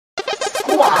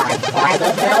Squad by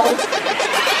the Bell.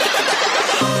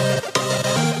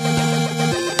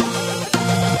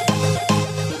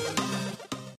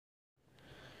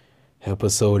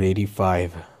 Episode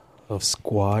 85 of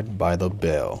Squad by the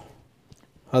Bell.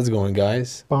 How's it going,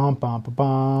 guys? Bum, bum, bum,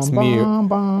 bum, It's me,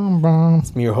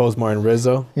 It's me, your host, Martin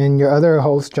Rizzo. And your other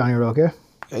host, Johnny Roque.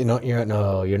 You're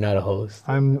not a host.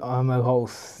 I'm a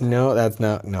host. No, that's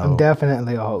not. No, I'm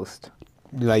definitely a host.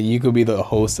 Like, you could be the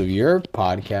host of your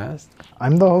podcast.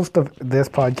 I'm the host of this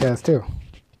podcast too.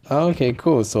 Oh, okay,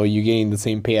 cool. So you getting the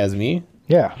same pay as me?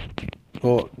 Yeah.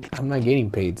 Well, I'm not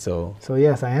getting paid, so. So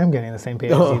yes, I am getting the same pay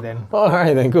as you then. All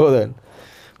right, then go then.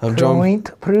 I'm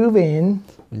Point proven.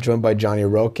 joined by Johnny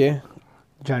Roque.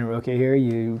 Johnny Roque here.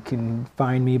 You can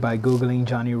find me by Googling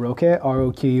Johnny Roque,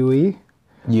 R-O-Q-U-E.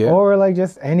 Yeah. Or like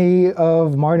just any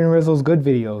of Martin Rizzo's good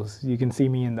videos. You can see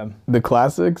me in them. The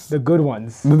classics. The good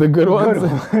ones. The good ones.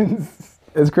 Good ones.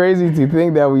 It's crazy to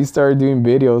think that we started doing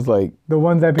videos like. The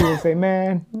ones that people say,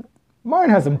 man, Martin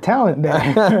has some talent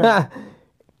there.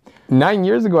 9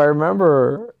 years ago, I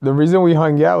remember the reason we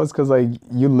hung out was because like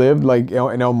you lived like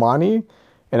in El Monte,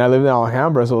 and I lived in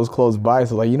Alhambra, so it was close by.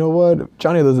 So like, you know what,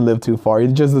 Johnny doesn't live too far. We're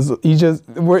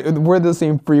the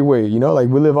same freeway, you know, like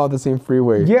we live off the same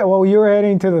freeway. Yeah, well, you were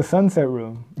heading to the Sunset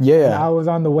Room. Yeah. And I was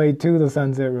on the way to the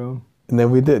Sunset Room. And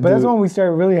then we did. But that's when we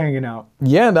started really hanging out.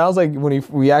 Yeah, that was like when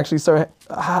we actually started.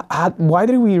 Why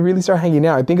did we really start hanging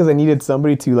out? I think because I needed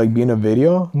somebody to like be in a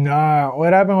video. Nah,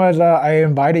 what happened was I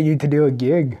invited you to do a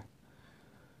gig.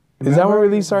 Is that when we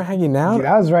really started hanging out? Yeah,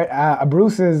 that was right.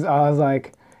 Bruce's, I was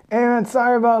like, hey man,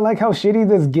 sorry about like how shitty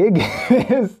this gig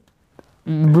is.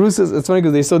 Bruce's, it's funny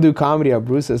because they still do comedy at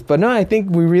Bruce's. But no, I think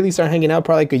we really started hanging out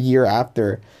probably like a year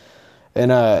after.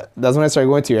 And that's when I started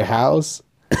going to your house,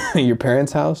 your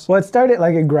parents' house. Well,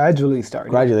 it gradually started.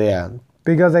 Gradually, yeah.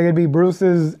 Because like it'd be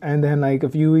Bruce's, and then like a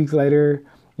few weeks later,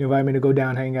 you invite me to go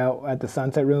down hang out at the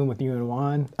Sunset Room with you and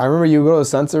Juan. I remember you go to the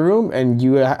Sunset Room, and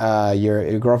you,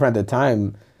 your girlfriend at the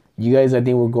time, you guys, I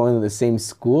think, were going to the same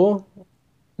school.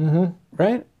 Mm-hmm.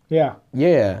 Right? Yeah.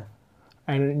 Yeah.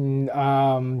 And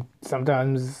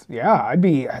sometimes, yeah, I'd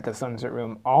be at the Sunset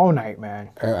Room all night, man.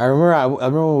 I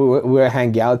remember we would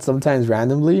hang out sometimes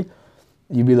randomly.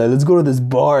 You'd be like, let's go to this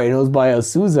bar. And it was by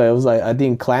Azusa. It was like, I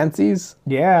think, Clancy's.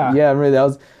 Yeah. Yeah, I remember that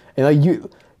was... And like you...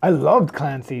 I loved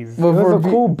Clancy's. But it was a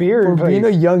cool beer For being a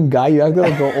young guy, you acted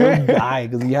like an old guy.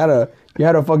 Because you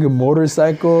had a fucking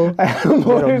motorcycle. I had a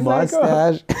motorcycle. You had a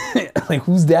mustache. Like,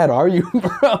 whose dad are you,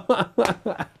 bro?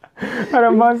 Had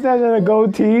a mustache and a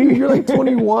goatee. You're like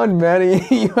 21, man. And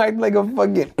you act like a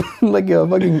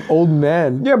fucking old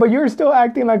man. Yeah, but you're still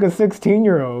acting like a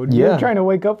 16-year-old. Yeah. You're trying to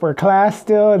wake up for class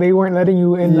still. They weren't letting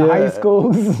you in the high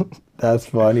schools. That's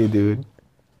funny, dude.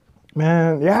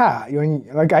 Man, yeah.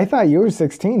 I thought you were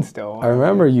 16 still. I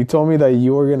remember you told me that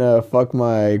you were gonna fuck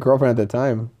my girlfriend at the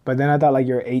time. But then I thought like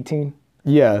you're 18.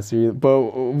 Yeah, seriously. But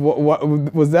what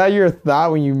was that your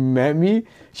thought when you met me?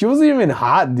 She wasn't even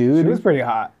hot, dude. She was pretty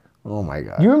hot. Oh my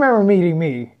god. You remember meeting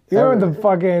me. You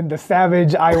remember the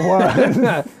savage I was.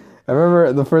 I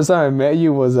remember the first time I met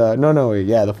you was the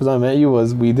first time I met you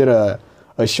was we did a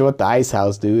show at the Ice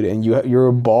House, dude, and you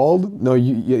were bald. No,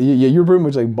 you're pretty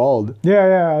much like bald.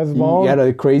 Yeah, I was bald. You had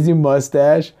a crazy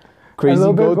mustache, crazy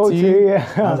goatee.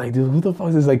 Yeah. I was like, dude, who the fuck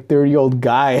is this like 30-year-old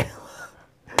guy?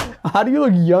 How do you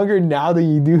look younger now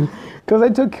than you do? Because I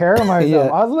took care of myself.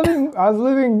 Yeah. I was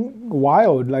living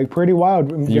wild, like pretty wild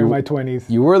during my 20s.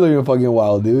 You were living fucking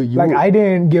wild, dude. I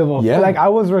didn't give a Yeah. like I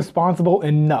was responsible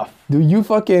enough. Dude, you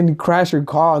fucking crashed your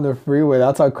car on the freeway.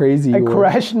 That's how crazy you were.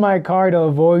 I crashed my car to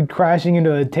avoid crashing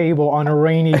into a table on a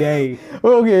rainy day.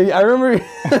 Okay, I remember.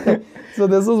 So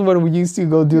this was when we used to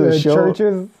go do a show.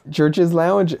 Churches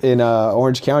Lounge in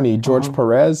Orange County. George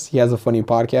Perez, he has a funny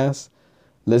podcast.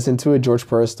 Listen to it, George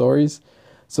Perez Stories.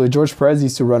 So George Perez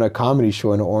used to run a comedy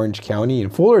show in Orange County in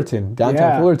Fullerton,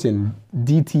 downtown Fullerton,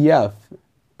 DTF.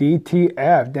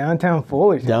 DTF, downtown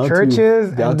Fullerton. Churches,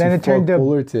 and then it turned to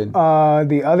Fullerton.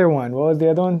 The other one. What was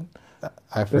the other one?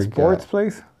 I The forgot. sports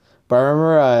place? But I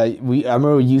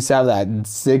remember we used to have that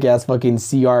sick ass fucking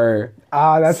CR.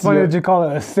 That's funny that you call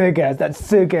it a sick ass. That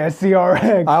sick ass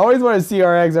CRX. I always wanted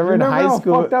CRX. I remember in high how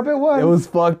school. fucked up it was? It was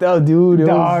fucked up, dude.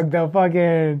 The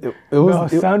fucking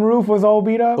was the sunroof was all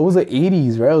beat up. It was the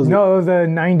 80s, right? It was a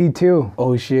 92.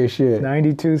 Oh shit.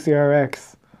 92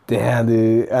 CRX. Damn,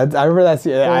 dude. I remember that.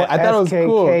 I thought it was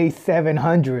cool. SKK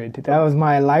 700. That was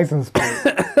my license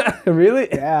plate. Really?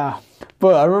 Yeah.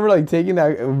 But I remember like taking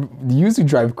that. You used to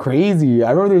drive crazy.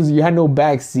 I remember you had no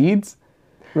back seats.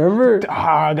 Remember?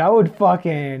 Dog, I would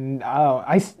fucking.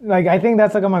 I think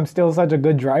that's like I'm still such a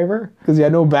good driver. Because you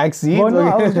had no backseat. Well, no,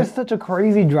 I was just such a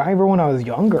crazy driver when I was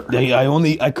younger.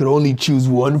 I could only choose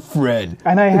one friend.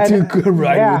 And I had to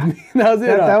ride with me. That was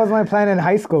it. That was my plan in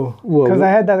high school. Because I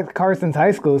had that car since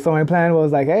high school. So my plan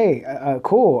was like, hey,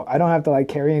 cool. I don't have to like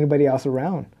carry anybody else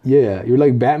around. Yeah, you're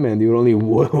like Batman. Dude,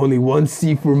 only one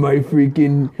seat for my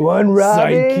freaking one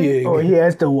Robin, sidekick. Or he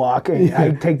has to walk and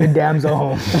I take the damsel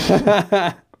home.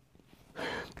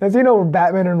 As you know,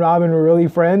 Batman and Robin were really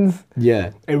friends.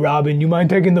 Yeah. Hey, Robin, you mind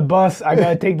taking the bus? I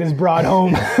gotta take this broad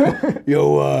home.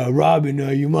 Yo, Robin,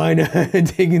 you mind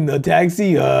taking the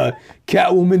taxi?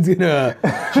 Catwoman's gonna.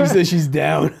 She says she's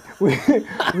down. We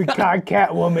caught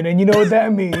Catwoman, and you know what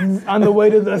that means? On the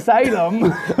way to the asylum.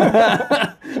 On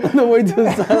the way to the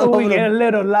asylum. We get a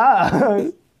little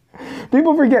lost.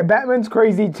 People forget Batman's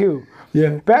crazy too.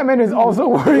 Yeah. Batman is also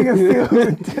wearing a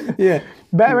suit. Yeah.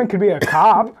 Batman could be a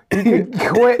cop. He could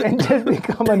quit and just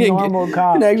become a normal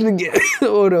cop. And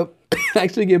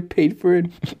actually get paid for it.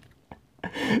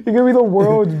 He could be the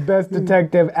world's best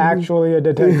detective, actually a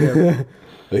detective.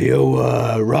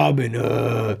 Yo, Robin,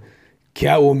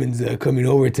 Catwoman's coming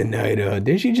over tonight.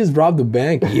 Didn't she just rob the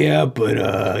bank? Yeah,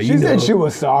 but she said she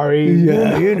was sorry.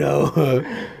 Yeah, you know.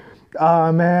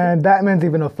 Oh man, Batman's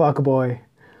even a fuckboy.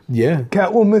 Yeah.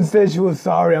 Catwoman said she was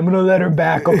sorry. I'm gonna let her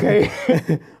back, okay?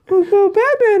 Well,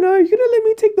 Batman, are you gonna let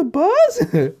me take the bus?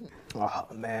 Oh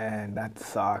man, that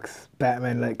sucks.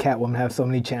 Batman let Catwoman have so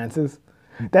many chances.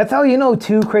 That's how you know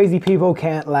two crazy people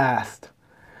can't last.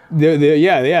 Yeah.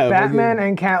 Batman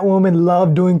and Catwoman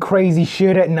love doing crazy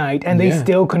shit at night, and they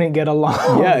still couldn't get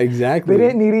along. Yeah, exactly. They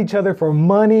didn't need each other for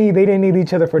money. They didn't need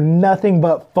each other for nothing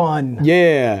but fun.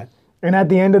 Yeah. And at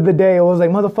the end of the day, it was like,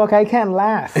 motherfucker, I can't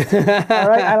last. All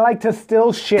right, I like to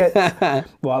steal shit.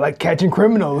 Well, I like catching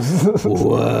criminals.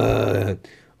 What?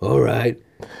 All right.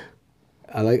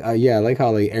 I like how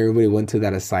like everybody went to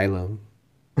that asylum.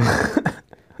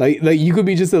 like you could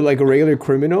be just a regular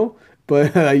criminal,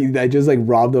 but I just like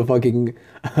robbed the fucking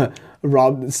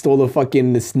stole the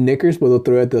fucking Snickers, but they'll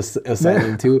throw it at the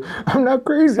asylum too. I'm not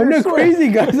crazy. I'm not crazy,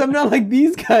 guys. I'm not like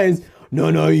these guys.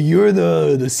 No, you're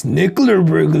the Snickler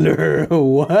burglar.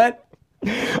 What?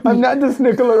 I'm not the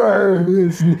Snickler.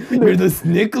 You're the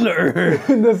Snickler.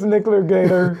 The Snickler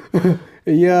Gator.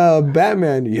 Yeah,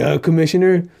 Batman. Yeah,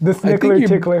 Commissioner. The Snickler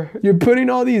Tickler. You're putting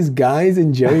all these guys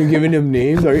in jail. You're giving them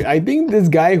names. I think this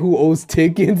guy who owes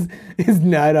tickets is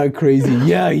not crazy.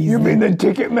 Yeah, You mean the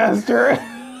Ticket Master?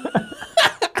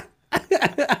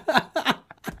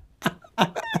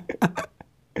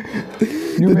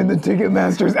 You mean the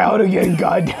Ticketmaster's out again,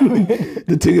 goddammit.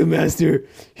 The Ticketmaster,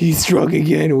 he struck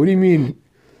again. What do you mean?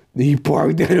 He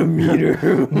parked at a meter.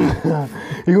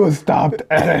 He was stopped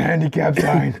at a handicap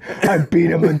sign. I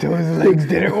beat him until his legs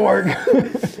didn't work.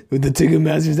 But the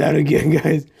Ticketmaster's out again,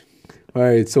 guys. All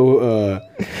right, so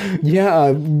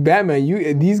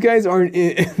Batman, these guys aren't.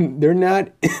 They're not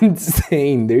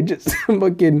insane. They're just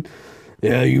fucking.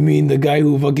 Yeah, you mean the guy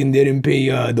who fucking didn't pay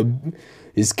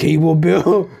his cable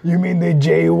bill? You mean the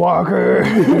jaywalker?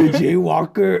 The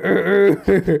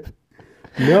jaywalker.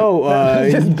 No,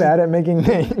 he's just bad at making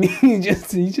names. He's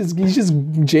just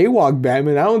jaywalk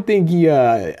Batman. I don't think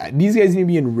these guys need to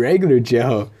be in regular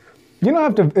jail. You don't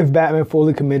have to if Batman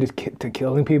fully committed to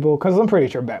killing people, because I'm pretty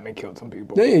sure Batman killed some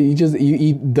people. Yeah,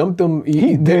 he dumped them.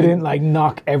 He didn't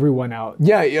knock everyone out.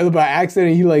 Yeah, by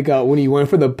accident he when he went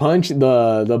for the punch,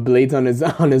 the blades on his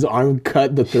arm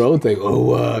cut the throat.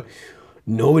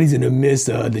 Nobody's gonna miss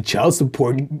the child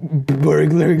support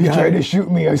burglar guy. He tried to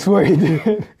shoot me, I swear he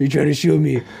did. He tried to shoot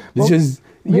me.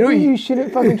 You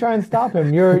shouldn't fucking try and stop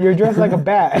him. You're dressed like a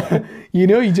bat. He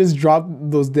just dropped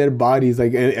those dead bodies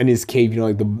in his cave,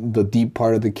 the deep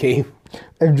part of the cave.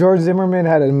 If George Zimmerman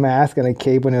had a mask and a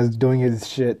cape when he was doing his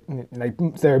shit,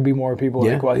 there'd be more people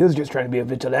well, he was just trying to be a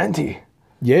vigilante.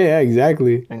 Yeah,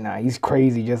 exactly. And nah, he's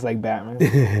crazy just like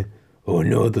Batman. Oh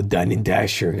no, the Diamond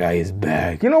Dasher guy is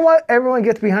back. You know what? Everyone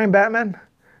gets behind Batman.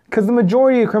 Because the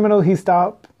majority of criminals he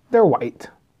stops, they're white.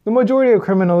 The majority of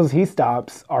criminals he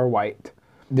stops are white.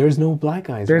 There's no black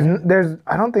guys. I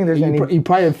don't think there's any. You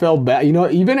probably felt bad.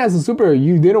 Even as a superhero,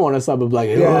 you didn't want to stop a black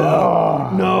guy. Yeah.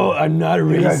 No, I'm not a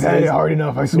racist. You guys had it hard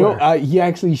enough, I swear. No, he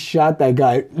actually shot that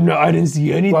guy. No, I didn't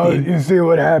see anything. Well, you see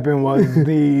what happened was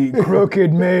the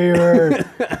crooked mayor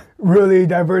really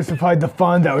diversified the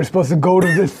funds that were supposed to go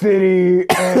to the city,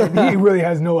 and he really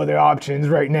has no other options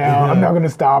right now. I'm not going to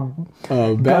stop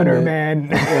Gunner Man.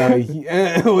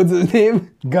 What's his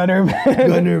name? Gunner Man.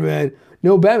 Gunner Man.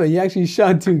 No, Batman, he actually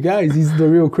shot 2 guys. He's the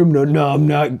real criminal. No, I'm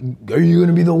not. Are you going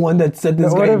to be the one that set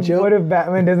this guy in jail? What if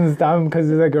Batman doesn't stop him because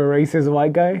he's like a racist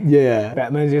white guy? Yeah.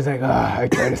 Batman's just like, I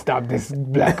tried to stop this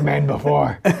black man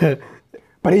before.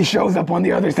 But he shows up on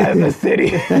the other side of the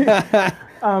city.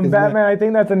 Batman, I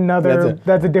think that's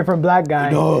a different black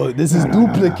guy. No, this is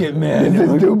Duplicate Man.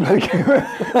 This is Duplicate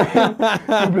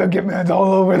Man. Duplicate Man's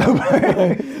all over the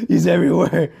place. He's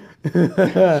everywhere.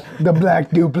 The black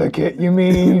duplicate, you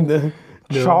mean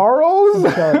Charles?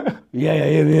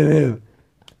 Yeah.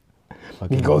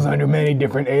 He goes under many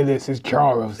different aliases.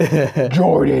 Charles,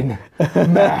 Jordan,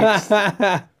 Max,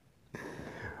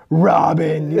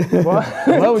 Robin.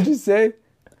 What would you say?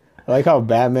 I like how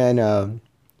Batman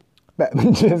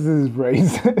just is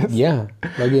racist. Yeah.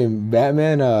 Like in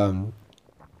Batman,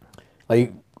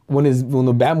 like when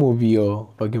the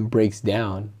Batmobile fucking breaks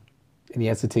down and he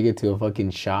has to take it to a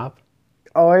fucking shop.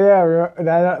 Oh yeah,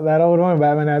 that old one.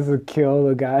 Batman has to kill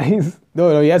the guys.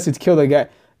 No, he has to kill the guy.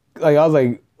 Like I was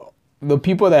like, the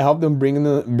people that helped him bring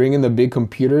in the big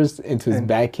computers into his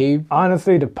Batcave.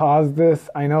 Honestly, to pause this,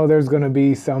 I know there's gonna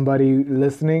be somebody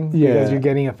listening because you're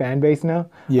getting a fan base now.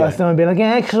 Yeah. Someone be like,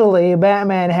 actually,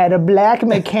 Batman had a black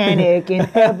mechanic in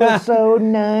episode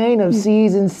 9 of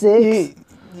season 6.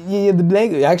 Yeah, the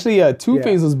black. Actually,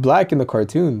 Two-Face was black in the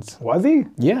cartoons. Was he?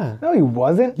 Yeah. No, he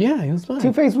wasn't. Yeah, he was black.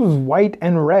 Two-Face was white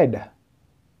and red.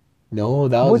 No,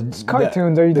 that was... Which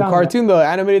cartoons are you talking about? The cartoon, the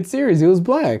animated series, he was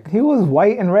black. He was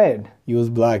white and red. He was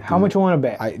black, dude. How much you want to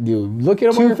bet? Dude, look it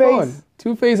up on your phone.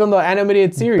 Two-Face on the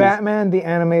animated series. Batman, the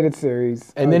animated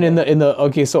series. And then in the...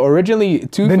 Okay, so originally,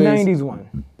 Two-Face... The 90s one.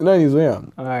 The 90s one, yeah.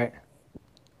 All right.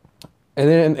 And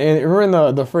then remember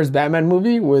in the first Batman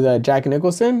movie with Jack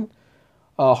Nicholson...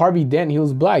 Harvey Dent, he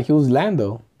was black. He was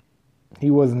Lando. He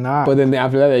was not. But then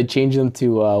after that, they changed him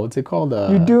to what's it called?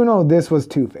 You do know this was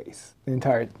Two-Face.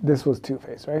 This was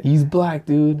Two-Face, right? He's black,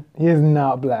 dude. He is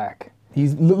not black.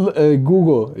 He's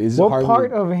Google is. What Harvey.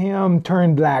 part of him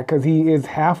turned black? Because he is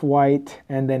half white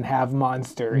and then half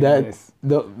monster.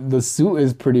 The suit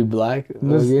is pretty black.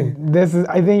 This is.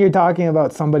 I think you're talking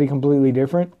about somebody completely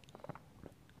different.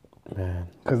 Man.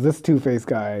 Because this Two-Face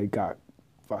guy got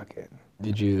fucking. Do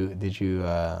you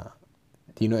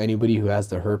know anybody who has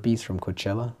the herpes from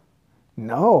Coachella?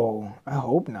 No, I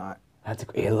hope not. That's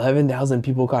 11,000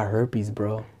 people got herpes,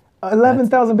 bro.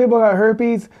 11,000 people got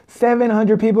herpes.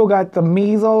 700 people got the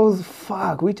measles.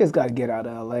 Fuck, we just gotta get out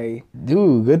of LA.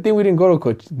 Dude, good thing we didn't go to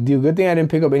Coachella. Dude, good thing I didn't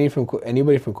pick up anybody from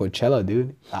Coachella,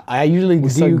 dude. I usually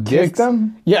do you kiss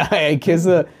them? Yeah, I kiss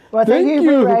them. Well, thank you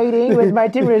for writing with my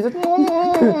timbers.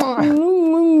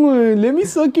 Let me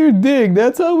suck your dick.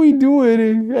 That's how we do it.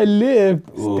 I live.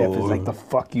 Steph is like, the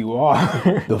fuck you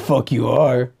are. The fuck you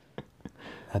are.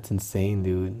 That's insane,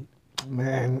 dude.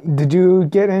 Man, did you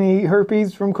get any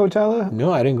herpes from Coachella?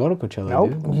 No, I didn't go to Coachella,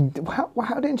 nope. dude.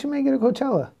 How didn't you make it to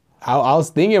Coachella? I was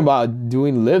thinking about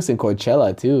doing lifts in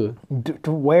Coachella, too.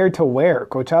 To where?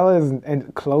 Coachella is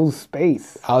an closed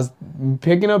space. I was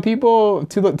picking up people,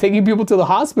 taking people to the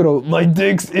hospital. My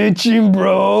dick's itching,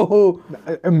 bro.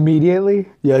 Immediately?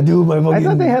 Yeah, dude, my fucking... I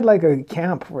thought they had like a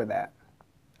camp for that.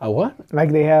 A what?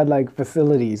 Like they had like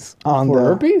facilities on for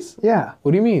herpes? Yeah. What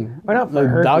do you mean? Why not like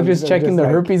herpes? Doctors checking the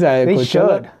herpes at they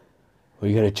Coachella? Should. Well,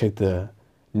 you gotta check the...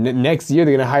 Next year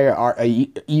they're gonna hire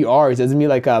ERs. Doesn't mean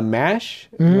like a MASH?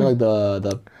 Mm-hmm. Like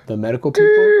the medical people.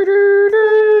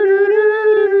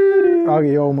 I'll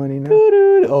get your old money now.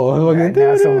 Oh,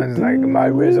 now someone's like, my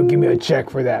Rizzo, give me a check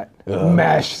for that.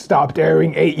 MASH stopped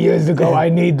airing 8 years ago. I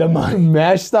need the money.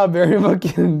 MASH stopped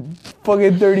airing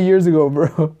fucking 30 years ago,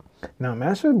 bro. No,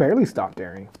 MASH barely stopped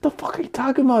airing. What the fuck are you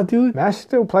talking about, dude? MASH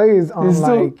still plays on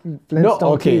like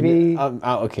Flintstone TV.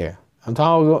 Okay. I'm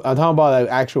talking about like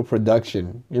actual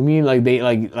production. You mean like they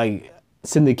like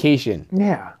syndication?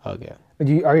 Yeah. Okay.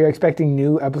 Are you expecting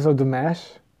new episodes of MASH?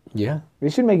 Yeah. They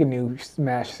should make a new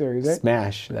SMASH series, right?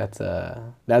 SMASH.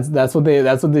 That's what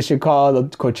they should call the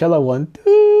Coachella one.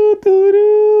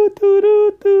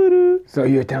 So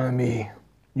you're telling me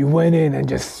you went in and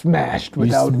just smashed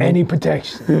without any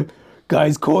protection?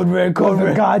 Guys, code red.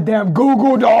 The goddamn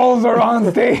Google Dolls are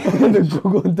on stage. The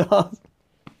Google Dolls.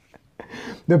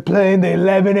 They're playing the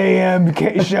 11 a.m.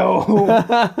 show.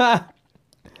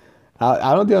 I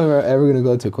don't think I'm ever going to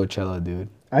go to Coachella, dude.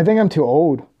 I think I'm too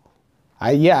old.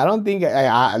 I don't think...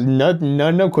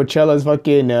 none of Coachella's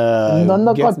fucking... none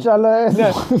of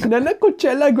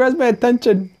Coachella grabs my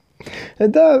attention.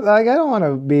 It does. Like, I don't want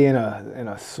to be in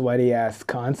a sweaty-ass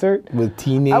concert. With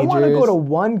teenagers. I want to go to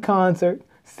one concert,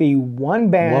 see one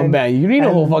band. One band. You need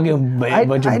a whole fucking bunch of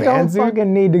bands. I don't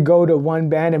fucking need to go to one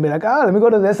band and be like, oh, let me go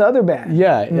to this other band.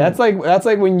 Yeah, that's like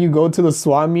when you go to the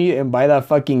swap meet and buy that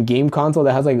fucking game console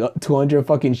that has like 200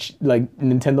 fucking like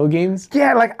Nintendo games.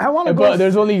 Yeah, like I want to go. But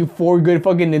there's only 4 good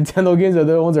fucking Nintendo games. The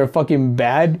other ones are fucking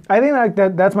bad. I think like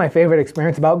that's my favorite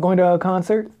experience about going to a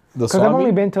concert. Because I've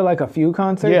only been to like a few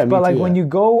concerts, but like when you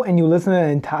go and you listen to the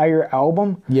entire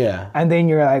album, and then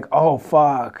you're like, oh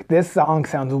fuck, this song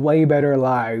sounds way better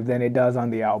live than it does on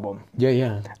the album.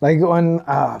 Yeah. Like when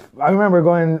I remember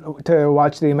going to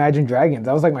watch the Imagine Dragons.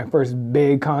 That was like my first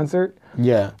big concert.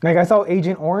 Yeah. Like I saw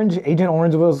Agent Orange. Agent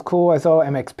Orange was cool. I saw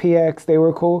MXPX. They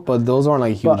were cool. But those aren't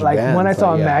like huge bands. But like when I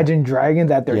saw Imagine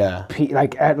Dragons at their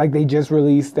like they just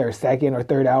released their second or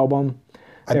third album.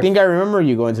 I think I remember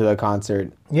you going to the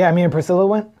concert. Yeah, me and Priscilla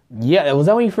went. Yeah, was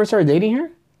that when you first started dating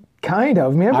her? Kind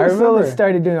of. Me and Priscilla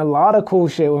started doing a lot of cool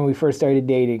shit when we first started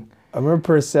dating. I remember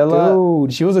Priscilla.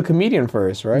 Dude. She was a comedian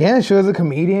first, right? Yeah, she was a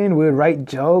comedian. We would write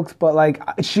jokes, but like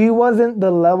she wasn't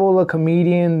the level of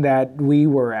comedian that we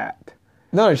were at.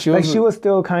 No, she was. Like she was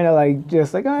still kind of like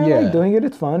just like I like doing it.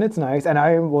 It's fun. It's nice. And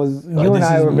I was. You and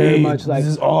I were very much like.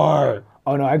 This is art.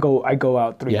 Oh no, I go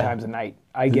out 3 times a night.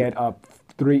 I get up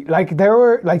 3. Like there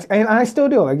were like, and I still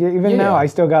do. Like even now, I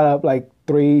still got up like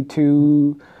 3,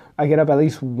 2. I get up at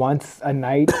least once a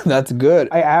night. That's good.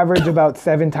 I average about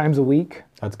 7 times a week.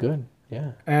 That's good.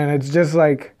 Yeah. And it's just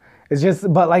like. It's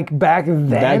just, but like back then.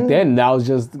 Back then, that was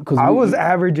just because I was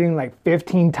averaging like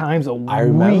 15 times a week. I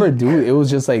remember, dude. It was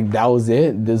just like that was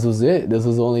it. This was it. This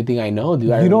was the only thing I know, dude.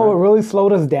 You know what really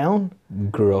slowed us down?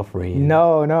 Girlfriend.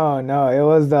 No. It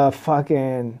was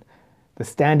the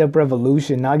stand-up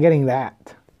revolution. Not getting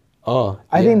that. Oh.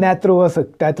 I think that threw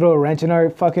a wrench in our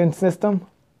fucking system.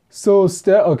 So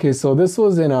so this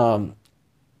was in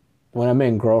when I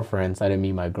met girlfriends. I didn't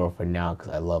meet my girlfriend now because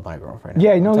I love my girlfriend now.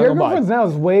 Yeah, no, your girlfriend now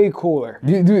is way cooler.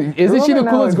 Dude, isn't she the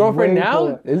coolest girlfriend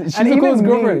now? She's the coolest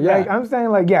girlfriend. Yeah, like, I'm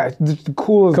saying like the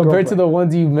coolest compared to the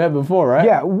ones you met before, right?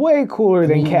 Yeah, way cooler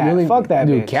than Kat. Really, fuck that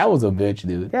bitch. Dude, Kat was a bitch,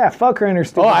 dude. Yeah, fuck her and her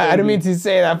stupid. Oh, I didn't mean to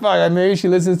say that. Fuck, maybe she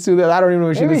listens to that. I don't even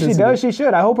know if she listens to it. Maybe she does. She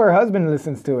should. I hope her husband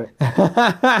listens to it.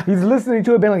 He's listening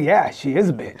to it, being like, yeah, she is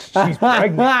a bitch. She's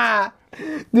pregnant.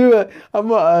 Dude,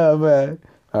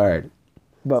 all right.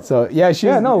 But so yeah, you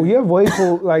have way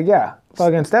cool. Like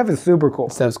fucking Steph is super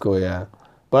cool. Steph's cool, yeah.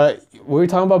 But what were we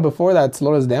talking about before that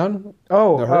slowed us down?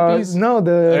 Oh, the herpes? No,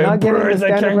 not getting the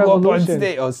stand-up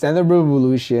revolution. Stand-up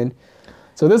revolution.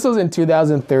 So this was in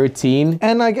 2013,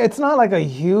 and like it's not like a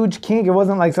huge kink. It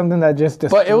wasn't like something that just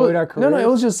destroyed our careers. No, it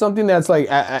was just something that's like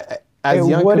as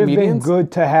young comedians. It would have been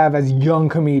good to have as young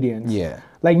comedians. Yeah.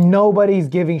 Like nobody's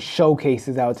giving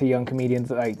showcases out to young comedians.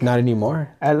 Like not anymore.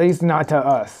 At least not to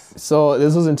us. So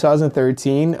this was in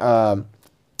 2013.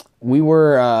 We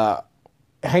were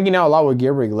hanging out a lot with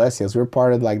Gabriel Iglesias. We were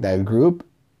part of like that group.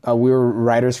 We were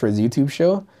writers for his YouTube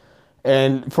show,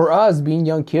 and for us being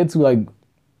young kids who like.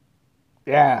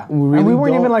 Yeah, we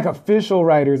weren't even like official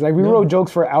writers. Like we wrote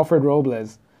jokes for Alfred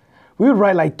Robles. We would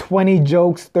write like 20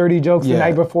 jokes, 30 jokes the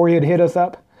night before he'd hit us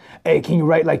up. Hey, can you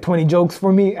write like 20 jokes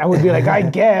for me? And we'd be like, I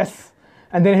guess.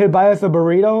 And then he'd buy us a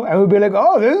burrito, and we'd be like,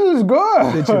 oh, this is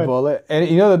good. Chipotle. And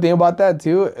you know the thing about that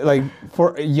too, like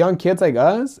for young kids like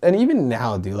us, and even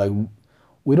now, dude, like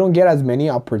we don't get as many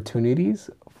opportunities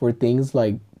for things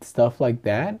like stuff like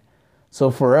that.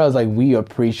 So for us, like we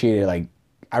appreciate it. Like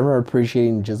I remember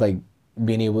appreciating just like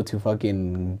being able to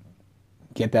fucking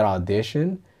get that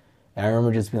audition. And I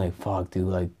remember just being like, fuck, dude,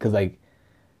 like, cause like.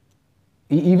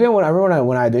 Even when I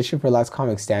auditioned for Last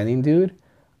Comic Standing, dude,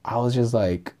 I was just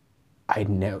like, I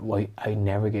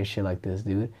never get shit like this,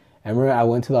 dude. I remember I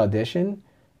went to the audition,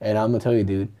 and I'm gonna tell you,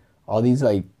 dude, all these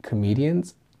like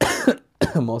comedians,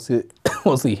 mostly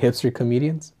hipster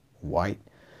comedians, white.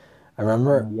 I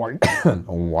remember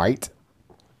white.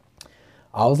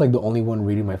 I was like the only one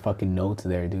reading my fucking notes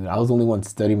there, dude. I was the only one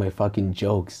studying my fucking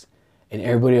jokes. And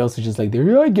everybody else is just like,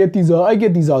 I get these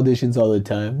auditions all the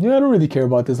time. Yeah, I don't really care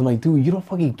about this. I'm like, dude, you don't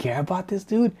fucking care about this,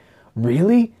 dude?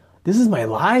 Really? This is my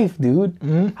life, dude.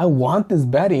 Mm-hmm. I want this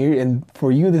bad. And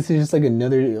for you, this is just like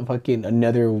another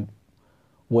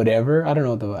whatever. I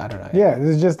don't know. Yeah,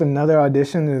 this is just another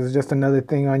audition. This is just another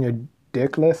thing on your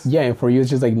dick list. Yeah, and for you, it's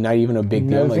just like not even a big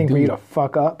deal. Like, for you to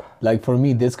fuck up. Like for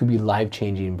me, this could be life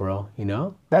changing, bro. You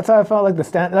know? That's how I felt like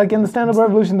in the stand-up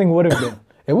revolution thing would have been.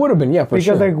 It would have been, yeah, for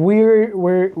sure. Because like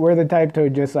we're the type to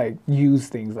just like use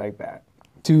things like that.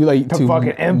 To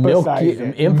fucking emphasize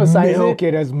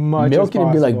it as much as possible. Milk it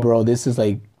and be like, bro, this is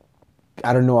like,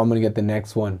 I don't know, I'm gonna get the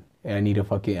next one, and I need to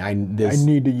fucking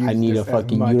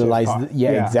utilize.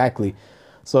 Yeah, exactly.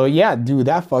 So yeah, dude,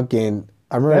 that fucking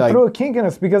I remember that threw a kink in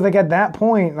us because like at that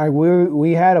point, like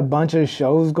we had a bunch of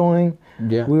shows going.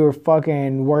 Yeah. We were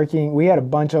fucking working. We had a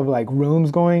bunch of like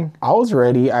rooms going. I was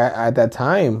ready. At that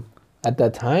time,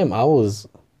 I was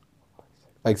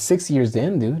like 6 years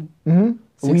in, dude. Mm-hmm.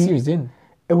 6 years in.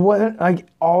 It wasn't like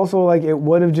also like it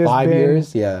would have just 5 been 5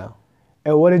 years. Yeah.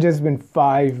 It would have just been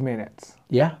 5 minutes.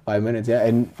 Yeah, 5 minutes. Yeah,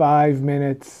 and 5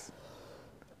 minutes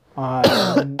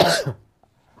on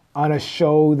on a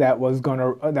show that was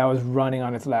running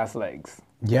on its last legs.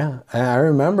 Yeah, and I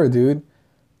remember, dude,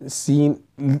 seeing.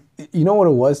 You know what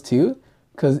it was too,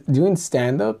 because doing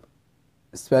stand up,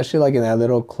 especially like in that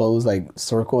little closed like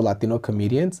circle of Latino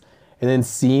comedians, and then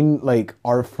seeing like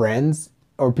our friends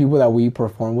or people that we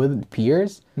perform with,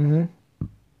 peers,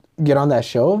 get on that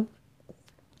show.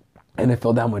 And it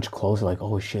felt that much closer, like,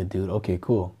 oh shit, dude, okay,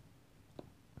 cool.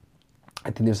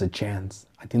 I think there's a chance.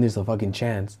 I think there's a fucking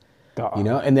chance. You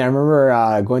know? And then I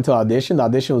remember going to audition. The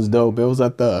audition was dope. It was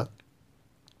at the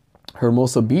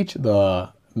Hermosa Beach, the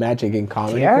Magic and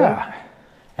Comedy Club.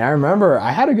 And I remember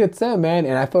I had a good set, man,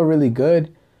 and I felt really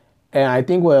good. And I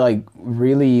think what like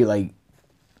really like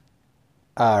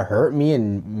hurt me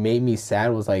and made me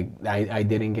sad was like I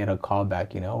didn't get a call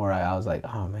back, you know, where I was like,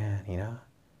 oh man, you know.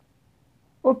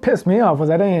 What pissed me off was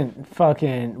I didn't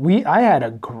fucking... I had a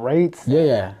great set.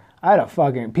 Yeah. I had a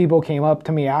fucking... People came up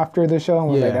to me after the show and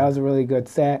was like, that was a really good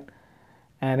set.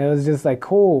 And it was just like,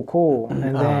 cool.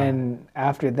 And then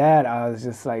after that, I was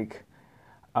just like,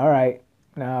 all right,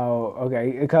 now,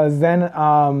 okay. Because then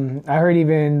I heard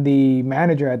even the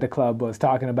manager at the club was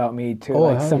talking about me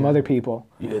to some other people.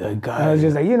 Yeah, that guy. And I was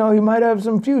just like, you know, he might have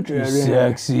some future. He's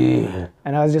sexy.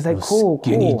 And I was just like, cool.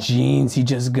 Skinny jeans he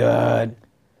just got.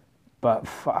 But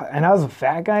and I was a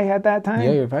fat guy at that time.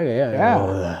 Yeah, you're a fat guy. Yeah.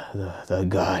 Oh, the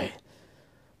guy,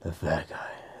 the fat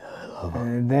guy. I love him.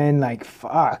 And then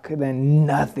then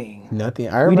nothing. Nothing.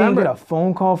 We didn't get a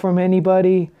phone call from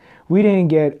anybody. We didn't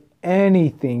get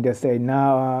anything to say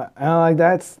no. And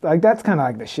that's kind of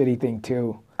like the shitty thing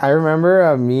too. I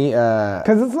remember me.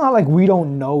 Because it's not like we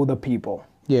don't know the people.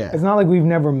 Yeah. It's not like we've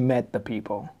never met the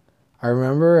people. I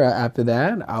remember after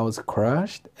that I was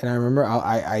crushed, and I remember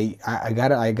I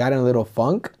got in a little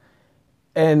funk,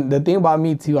 and the thing about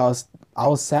me too, I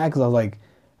was sad because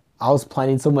I was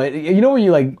planning so much. You know when you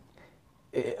like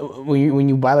when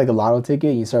you buy like a lotto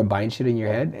ticket, and you start buying shit in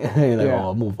your head. You're like,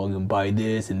 oh, I'm gonna fucking buy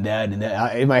this and that and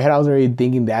that. In my head, I was already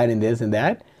thinking that and this and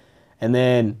that, and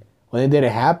then when it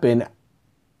didn't happen,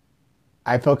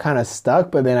 I felt kind of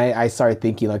stuck, but then I started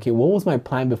thinking, okay, what was my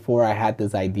plan before I had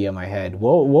this idea in my head?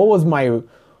 What was my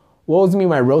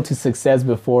road to success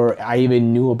before I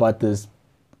even knew about this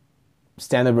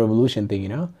stand-up revolution thing, you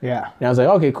know? Yeah. And I was like,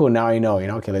 okay, cool, now I know, you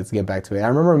know, okay, let's get back to it. I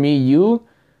remember me and you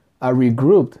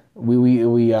regrouped. We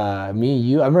me and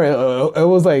you, I remember it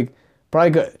was like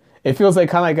probably good. It feels like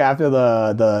kind of like after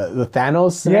the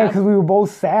Thanos snap. Yeah, because we were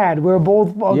both sad. We were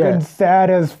both fucking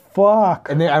sad as fuck.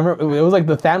 And then I remember it was like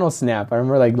the Thanos snap. I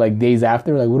remember like days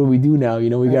after, like, what do we do now? You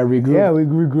know, we got regrouped. Yeah, we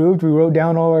regrouped. We wrote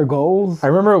down all our goals. I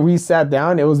remember we sat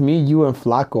down. It was me, you, and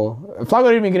Flaco. Flaco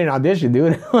didn't even get an audition,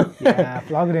 dude. Yeah,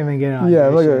 Flaco didn't even get an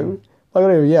audition.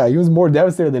 Flaco, he was more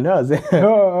devastated than us.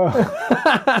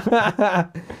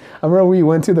 I remember we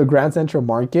went to the Grand Central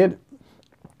Market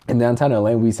in downtown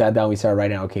LA. We sat down. We started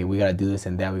writing, okay, we got to do this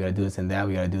and that. We got to do this and that.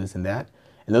 We got to do this and that.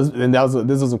 And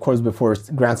this was, of course, before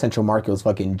Grand Central Market was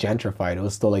fucking gentrified. It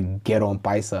was still like ghetto and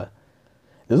paisa.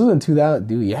 This was in 2000,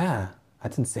 dude. Yeah,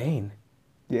 that's insane.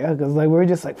 Yeah, because like we were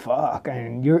just like, fuck.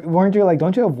 And weren't you like,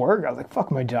 don't you have work? I was like,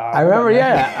 fuck my job. I remember,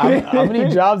 how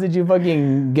many jobs did you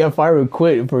fucking get fired or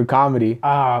quit for comedy?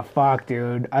 Fuck,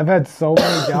 dude. I've had so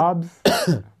many jobs.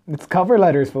 It's cover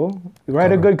letters, fool. You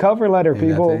write a good cover letter,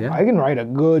 people. It, yeah. I can write a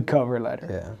good cover letter.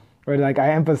 Yeah. Where like I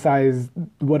emphasize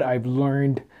what I've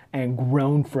learned and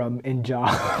grown from in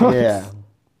jobs. Yeah.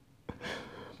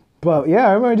 But yeah,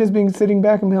 I remember just sitting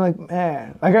back and being like,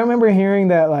 man. Like I remember hearing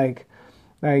that like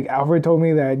Alfred told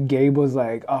me that Gabe was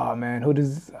like, oh man, what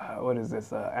is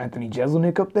this, Anthony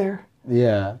Jeselnik up there?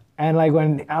 Yeah. And like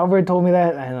when Alfred told me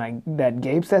that and like that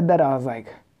Gabe said that, I was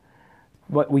like,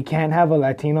 what, we can't have a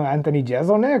Latino Anthony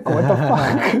Jeselnik? What the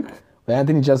fuck?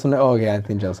 Anthony Jeselnik? Oh, yeah,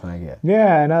 Anthony Jeselnik, yeah.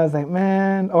 Yeah, and I was like,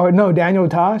 man, or no, Daniel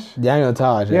Tosh. Daniel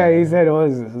Tosh, yeah. Yeah, he said it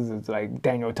was like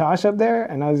Daniel Tosh up there,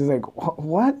 and I was just like,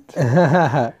 what?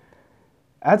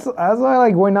 That's why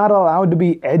like we're not allowed to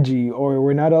be edgy or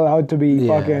we're not allowed to be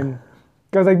fucking,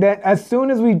 because like that as soon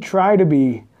as we try to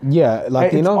be,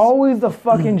 Latinos, it's always the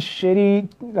fucking shitty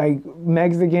like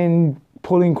Mexican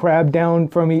pulling crab down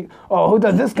from me. Oh, who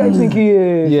does this guy think he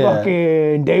is?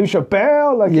 Fucking Dave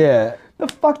Chappelle? Like, the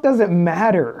fuck does it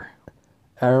matter?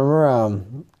 I remember,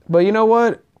 but you know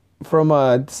what?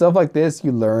 from stuff like this,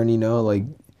 you learn, like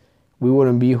we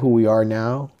wouldn't be who we are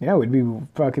now. Yeah, we'd be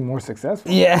fucking more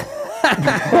successful. Yeah.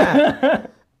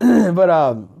 But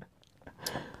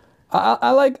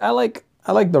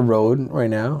I like the road right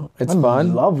now. It's fun.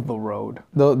 I love the road.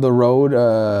 The road.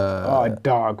 Oh,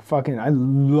 dog, fucking! I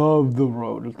love the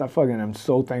road. I'm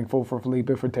so thankful for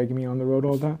Felipe for taking me on the road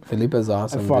all the time. Felipe is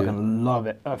awesome. I fucking love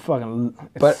it.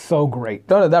 It's so great.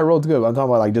 No, that road's good. I'm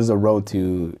talking about like just a road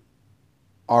to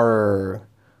our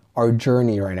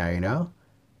journey right now,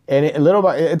 and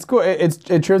it's cool.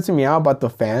 It trips me out about the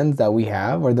fans that we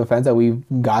have, or the fans that we've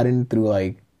gotten through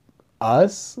like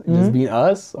us, just being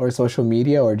us, or social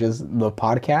media, or just the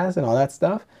podcast and all that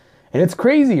stuff. And it's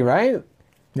crazy, right?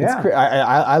 Yeah.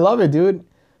 I love it, dude.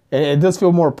 And it does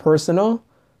feel more personal.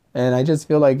 And I just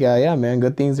feel like, yeah, man,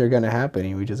 good things are going to happen.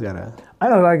 And we just got to... I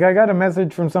know, like, I got a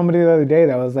message from somebody the other day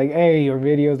that was like, hey, your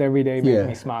videos every day make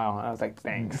me smile. And I was like,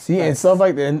 thanks. See, and stuff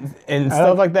like that, and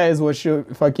stuff like that is what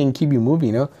should fucking keep you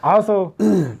moving, Also,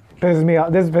 pisses me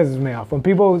off. This pisses me off. When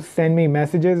people send me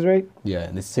messages, right? Yeah,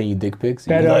 and they send you dick pics.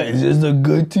 That like, is this a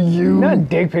good to you? Not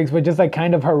dick pics, but just like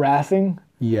kind of harassing.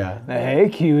 Yeah. Like, hey,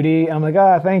 cutie. I'm like,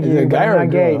 thank you. But I'm not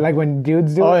gay. Like when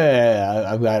dudes do it. Oh,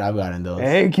 yeah. I've gotten those.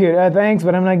 Hey, cute. Thanks,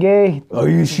 but I'm not gay. Are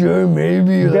you sure?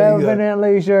 Maybe.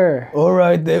 Definitely sure. All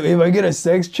right. If I get a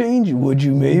sex change, would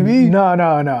you maybe? No.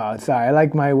 Sorry. I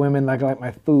like my women like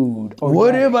my food.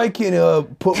 What if I can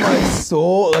put my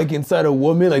soul like inside a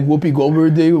woman, like Whoopi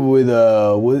Goldberg did with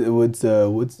what's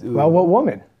Well, what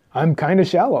woman? I'm kind of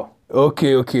shallow.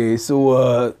 Okay.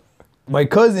 So my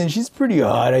cousin, she's pretty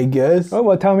hot, I guess. Oh,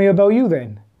 well, tell me about you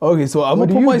then. Okay, so I'm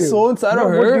gonna put my soul inside of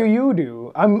her. What do you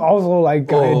do? I'm also like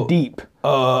kind of deep.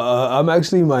 I'm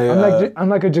actually I'm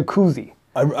like a jacuzzi.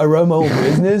 I run my own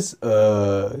business.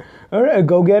 All right, a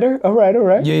go-getter. All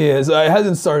right. Yeah. So it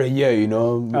hasn't started yet,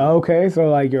 Okay, so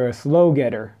like you're a slow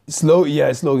getter. Slow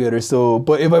getter. So,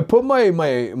 but if I put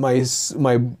my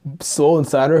soul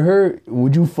inside of her,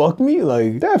 would you fuck me?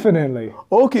 Like definitely.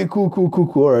 Okay, cool.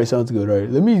 All right, sounds good. All right,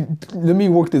 let me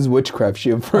work this witchcraft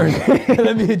shit first.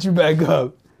 Let me hit you back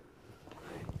up.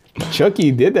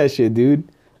 Chucky did that shit, dude.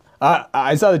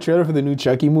 I saw the trailer for the new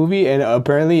Chucky movie, and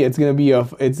apparently it's gonna be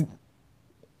it's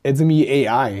gonna be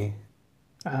AI.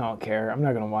 I don't care. I'm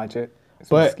not gonna watch it.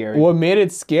 But scary. What made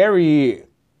it scary,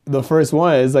 the first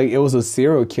one, is like it was a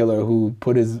serial killer who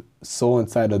put his soul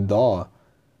inside a doll,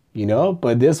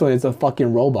 But this one, it's a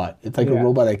fucking robot. It's like a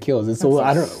robot that kills. It's so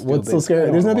what's so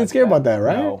scary? There's nothing scary about that,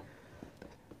 right? No.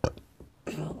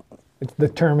 It's the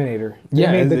Terminator. They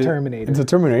made the Terminator. It's a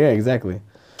Terminator. Yeah, exactly.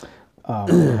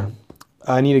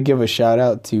 I need to give a shout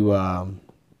out to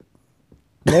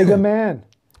Mega Man.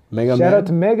 Shout out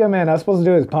to Mega Man. I was supposed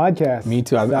to do his podcast. Me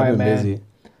too. I've been busy.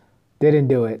 Didn't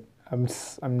do it.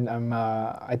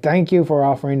 I thank you for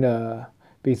offering to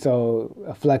be so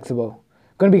flexible.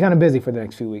 Going to be kind of busy for the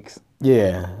next few weeks.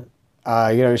 Yeah.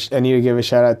 I need to give a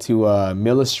shout out to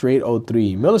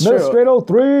Millistrate03.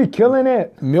 Millistrate03, killing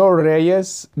it. Mil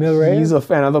Reyes. He's a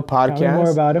fan of the podcast. Tell me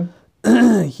more about him.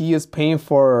 He is paying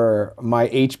for my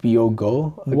HBO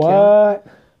Go account. What?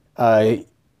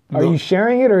 Are you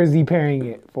sharing it or is he paying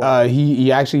it for? He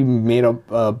actually made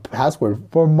a password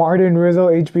for Martin Rizzo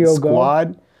HBO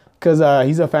Squad, because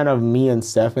he's a fan of me and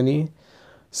Stephanie.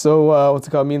 So what's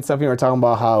it called? Me and Stephanie were talking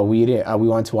about how we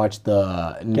wanted to watch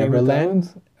the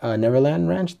Neverland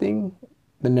Ranch thing,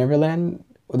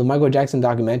 the Michael Jackson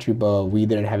documentary, but we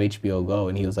didn't have HBO Go,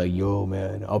 and he was like, "Yo,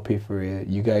 man, I'll pay for it.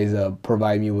 You guys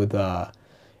provide me with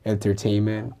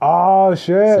entertainment." Oh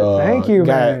shit! So, thank you,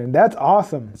 man. That's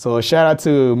awesome. So shout out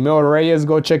to Mil Reyes.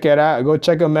 Go check it out. Go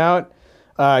check him out.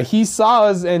 He saw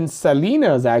us in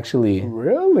Salinas actually.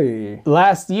 Really?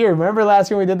 Last year. Remember last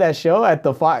year we did that show at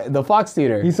the Fox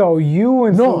Theater? He saw you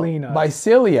in Salinas.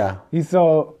 Visalia. He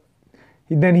saw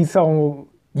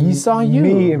you.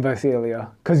 Me in Visalia.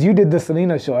 Because you did the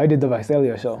Salinas show. I did the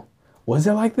Visalia show. Was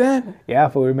it like that? Yeah,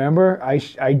 but remember,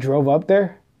 I drove up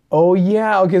there. Oh,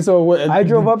 yeah. Okay, so... I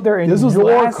drove up there in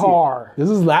your car. This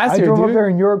was last year, I drove up there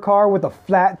in your car with a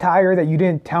flat tire that you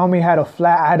didn't tell me had a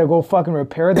flat. I had to go fucking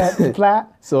repair that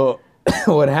flat. So,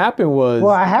 what happened was...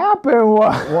 What happened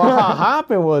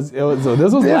was... So,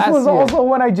 this was last year. This was also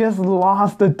when I just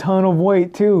lost a ton of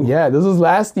weight, too. Yeah, this was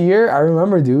last year. I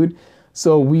remember, dude.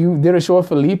 So, we did a show with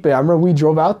Felipe. I remember we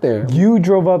drove out there. You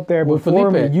drove up there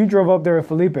before me. You drove up there with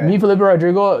Felipe. Me, Felipe,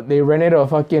 Rodrigo, they rented a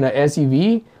fucking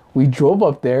SUV. We drove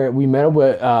up there. We met up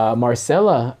with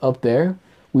Marcella up there.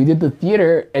 We did the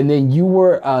theater, and then you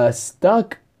were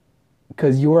stuck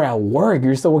because you were at work.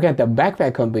 You're still working at the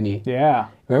backpack company. Yeah.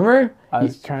 Remember? I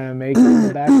was trying to make it in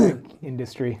the backpack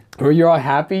industry. Remember, you're all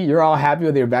happy? You're all happy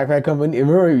with your backpack company?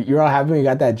 Remember, you're all happy when you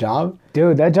got that job?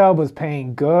 Dude, that job was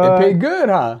paying good. It paid good,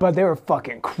 huh? But they were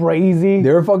fucking crazy.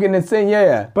 They were fucking insane,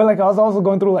 yeah. But like I was also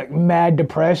going through like mad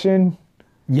depression.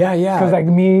 Yeah. Because like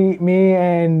me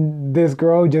and this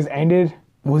girl just ended.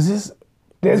 Was this?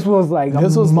 This was like a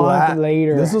month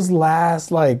later. This was last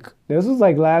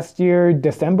year,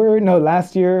 December. No,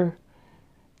 last year.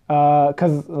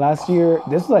 Because last year,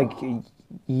 this was like a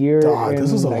year.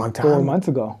 This was a long time. 4 months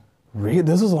ago. Really?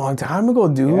 This was a long time ago,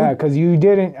 dude. Yeah, because you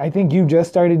didn't. I think you just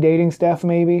started dating Steph,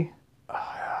 maybe.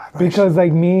 Because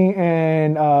like me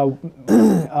and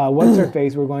what's her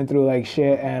face were going through like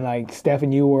shit, and like Steph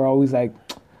and you were always like,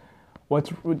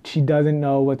 she doesn't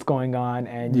know what's going on,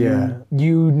 and and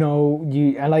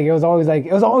like it was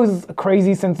always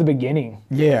crazy since the beginning.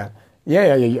 Yeah.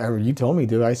 You told me,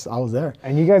 dude. I was there.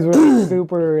 And you guys were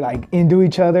super like into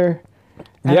each other.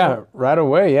 Yeah, right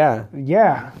away. Yeah.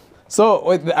 Yeah.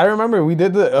 So I remember we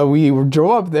did we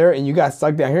drove up there, and you got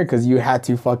stuck down here because you had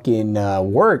to fucking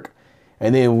work,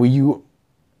 and then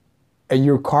and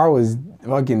your car was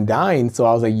fucking dying. So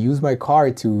I was like, use my car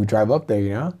to drive up there, you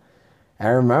know. I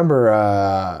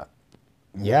remember,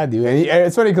 yeah, dude. And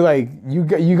it's funny because like you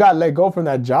got let go from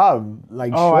that job,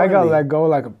 like. Oh, shortly. I got let go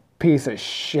like a piece of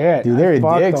shit. Dude, they're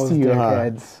dicks to you, huh?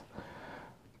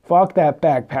 Fuck that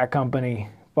backpack company.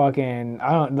 Fucking,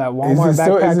 that Walmart backpack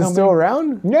company. Is it still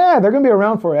around? Yeah, they're gonna be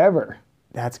around forever.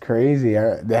 That's crazy.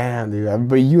 Damn, dude.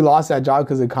 But you lost that job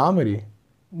because of comedy.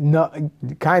 No,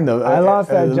 kind of. I lost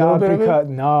that job because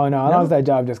I lost that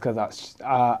job just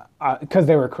because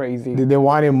they were crazy. They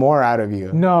wanted more out of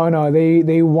you. No,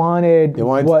 they wanted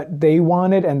what they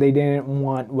wanted, and they didn't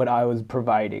want what I was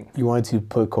providing. You wanted to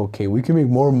put cocaine. We can make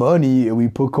more money if we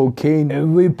put cocaine. If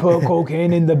we put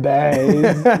cocaine in the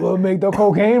bags, we'll make the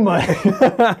cocaine money.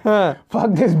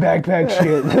 Fuck this backpack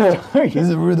shit. This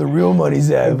is where the real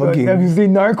money's at. Have you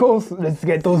seen Narcos? Let's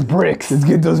get those bricks. Let's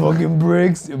get those fucking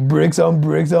bricks. Bricks on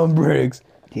bricks on bricks.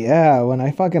 Yeah, when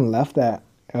I fucking left that.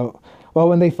 Well,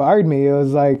 when they fired me, it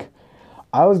was like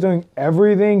I was doing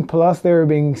everything, plus they were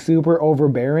being super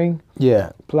overbearing.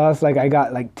 Yeah. Plus, like, I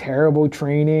got, like, terrible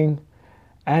training.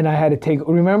 And I had to take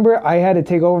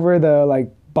over the,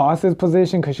 like, boss's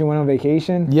position because she went on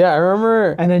vacation. Yeah, I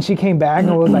remember. And then she came back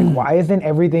and was like, why isn't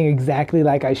everything exactly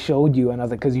like I showed you? And I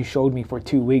was like, because you showed me for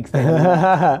 2 weeks.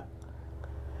 I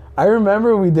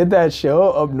remember we did that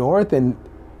show up north in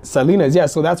Salinas. Yeah,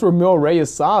 so that's where Mil Reyes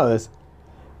saw us.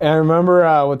 And I remember,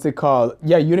 what's it called?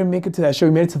 Yeah, you didn't make it to that show.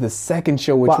 You made it to the second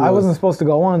show, I wasn't supposed to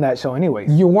go on that show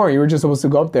anyways. You weren't. You were just supposed to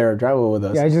go up there and drive with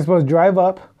us. Yeah, I was just supposed to drive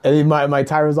up. And my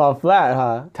tire was all flat,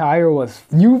 huh? Tire was...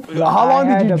 How long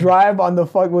did you drive on the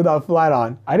fuck with a flat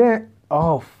on? I didn't...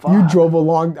 Oh, fuck. You drove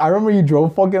I remember you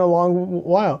drove fucking a long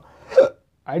while.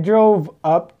 I drove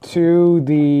up to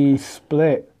the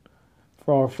Split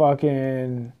for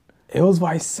fucking... It was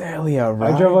Visalia,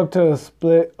 right? I drove up to a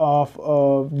Split off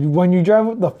of... When you drive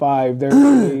up the 5, there's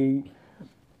a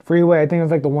freeway, I think it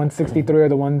was like the 163 or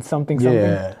the one something.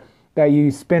 Yeah. That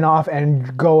you spin off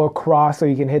and go across so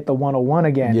you can hit the 101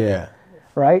 again. Yeah.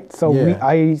 Right? So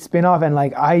I spin off and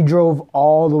like I drove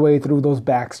all the way through those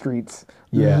back streets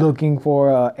looking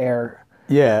for air.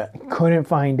 Yeah. Couldn't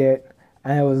find it.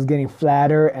 And it was getting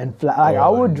flatter and flat. Like I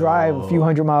would drive a few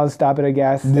hundred miles, stop at a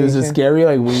gas station. Was it scary,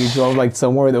 like when you drove like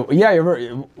somewhere? Were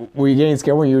you getting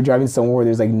scared when you were driving somewhere where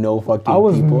there's like no fucking people? I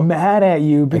was mad at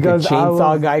you because like a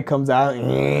chainsaw guy comes out.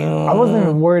 I wasn't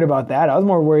even worried about that. I was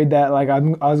more worried that like I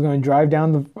was going to drive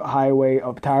down the highway,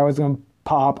 a tire was going to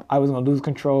pop, I was going to lose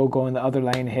control, go in the other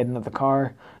lane, hit another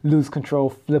car, lose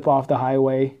control, flip off the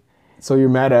highway. So you're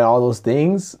mad at all those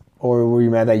things? Or were you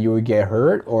mad that you would get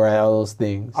hurt, or at all those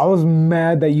things? I was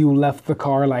mad that you left the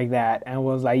car like that and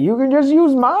was like, you can just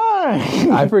use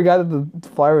mine. I forgot that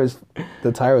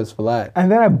the tire was flat.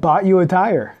 And then I bought you a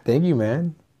tire. Thank you,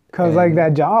 man. Because like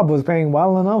that job was paying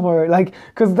well enough, or like,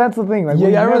 because that's the thing. Like,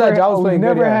 I remember that job was paying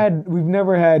good. We've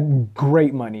never had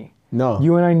great money. No.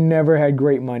 You and I never had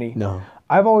great money. No.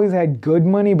 I've always had good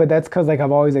money, but that's because like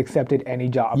I've always accepted any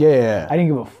job. Yeah. I didn't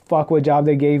give a fuck what job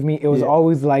they gave me. It was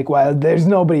always like, well, there's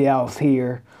nobody else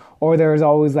here. Or there's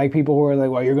always like people who are like,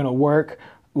 well, you're going to work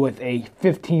with a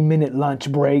 15-minute lunch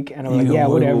break. And I'm like, yeah,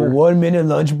 whatever. 1 minute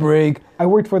lunch break. I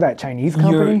worked for that Chinese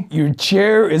company. Your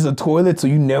chair is a toilet, so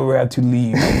you never have to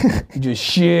leave. You just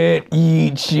shit,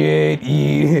 eat.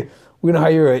 We're going to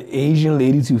hire an Asian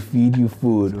lady to feed you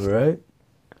food, right?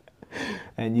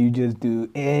 And you just do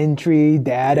entry,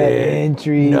 data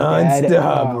entry.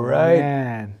 Non-stop, right?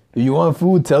 Man. If you want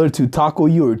food, tell her to taco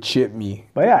you or chip me.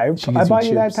 But yeah, I bought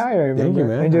you that tire, I remember. Thank you,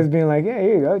 man. And just being like, yeah,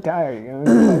 here you go, tire. You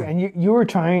know? And you were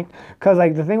trying, because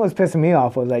like the thing was pissing me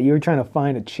off was that you were trying to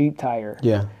find a cheap tire.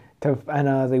 Yeah. And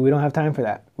I was like, we don't have time for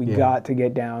that. We got to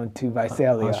get down to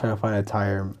Visalia. I was trying to find a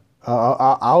tire.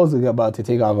 I was about to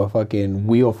take off a fucking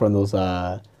wheel from those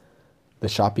the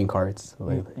shopping carts.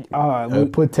 Like,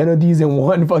 put 10 of these in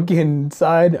one fucking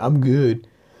side. I'm good.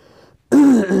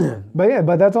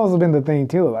 But that's also been the thing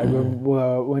too. Like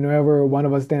whenever one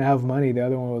of us didn't have money, the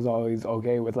other one was always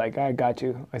okay with like, I got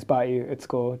you. I spot you. It's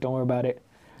cool. Don't worry about it.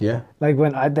 Yeah. Like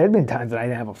there'd been times that I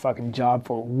didn't have a fucking job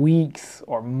for weeks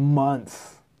or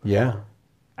months. Yeah.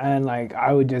 And like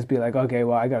I would just be like, okay,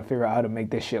 well I gotta figure out how to make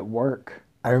this shit work.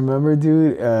 I remember,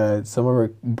 dude, some of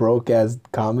our broke ass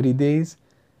comedy days.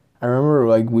 I remember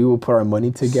like we would put our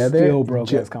money together. Still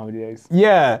broke ass comedy days.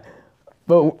 Yeah.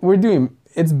 But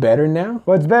it's better now.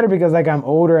 Well, it's better because like I'm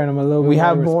older and I'm a little bit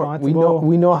more responsible.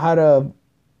 We know how to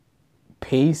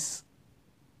pace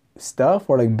stuff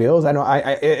or like bills. I know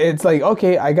it's like,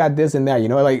 okay, I got this and that, you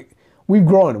know, like we've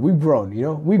grown, you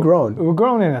know, we're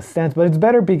grown in a sense, but it's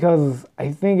better because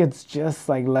I think it's just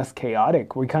like less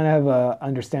chaotic. We kind of have a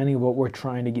understanding of what we're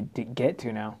trying to get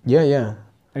to now. Yeah.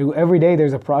 Like, every day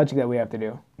there's a project that we have to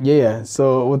do. Yeah.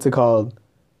 So what's it called?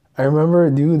 I remember,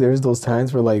 dude, there's those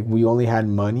times where like we only had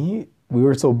money. We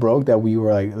were so broke that we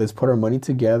were like, let's put our money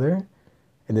together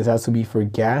and this has to be for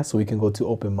gas so we can go to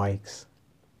open mics.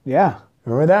 Yeah.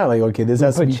 Remember that? Like, okay, this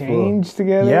has to be change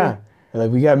together. Yeah.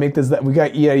 Like, we got to make this, we got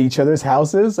to eat at each other's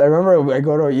houses. I remember I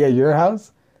go to, your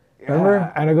house. Remember?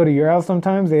 Yeah, and I go to your house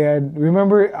sometimes.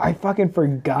 Remember, I fucking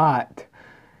forgot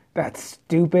that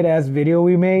stupid ass video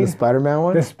we made. The Spider-Man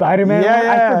one? The Spider-Man one?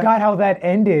 I forgot how that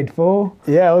ended, fool.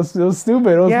 Yeah, it was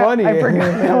stupid. It was funny. I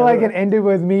forgot how like it ended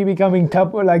with me becoming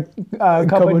Cup of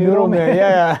Noodle Man.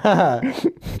 Yeah.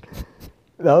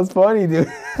 That was funny, dude.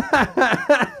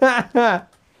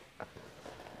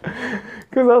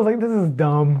 Because I was like, this is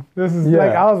dumb. This is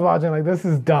like, I was watching like, this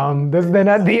is dumb. Then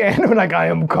at the end, when like, I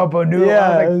am Cup of Noodle,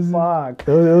 I was like, fuck.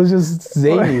 It was just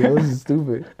zany. It was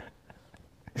stupid.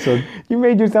 So you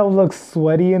made yourself look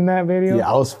sweaty in that video? Yeah,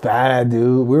 I was fat,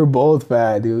 dude. We were both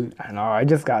fat, dude. I know. I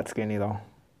just got skinny though.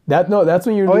 That's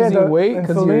when you're losing weight. In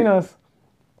Salinas,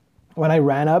 when I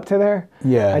ran up to there,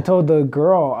 I told the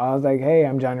girl, I was like, hey,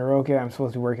 I'm Johnny Roque. I'm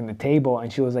supposed to be working the table.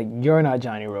 And she was like, you're not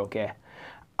Johnny Roque.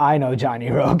 I know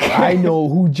Johnny Roque. I know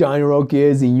who Johnny Roque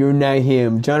is, and you're not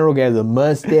him. Johnny Roque has a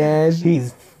mustache.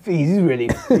 He's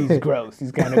gross.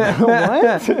 He's kind of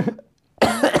what?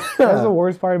 That's the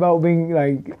worst part about being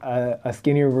like a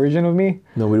skinnier version of me.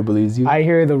 Nobody believes you. I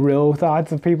hear the real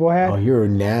thoughts of people had. Oh, you're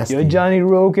nasty. You're Johnny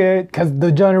Roque, because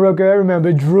the Johnny Roque I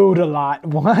remember drooled a lot.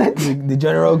 What? The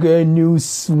Johnny Roque I knew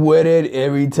sweated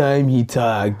every time he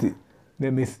talked.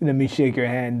 Let me shake your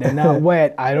hand. They're not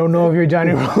wet. I don't know if you're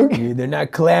Johnny Roque. They're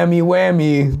not clammy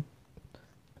whammy.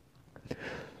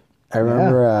 I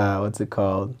remember what's it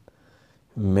called?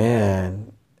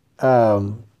 Man.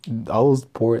 All those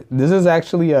poor. This is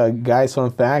actually guys,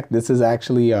 fun fact. This is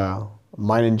actually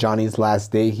mine and Johnny's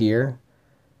last day here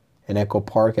in Echo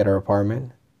Park at our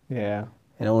apartment. Yeah.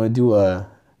 And I want to do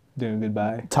doing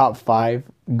goodbye. Top 5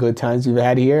 good times we've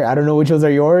had here. I don't know which ones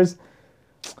are yours.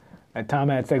 That time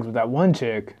I had sex with that one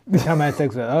chick. The time I had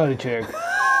sex with that other chick.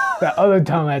 That other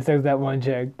time I had sex with that one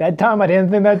chick. That time I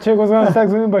didn't think that chick was gonna have sex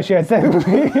with me, but she had sex with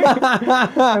me. And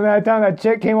that time that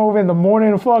chick came over in the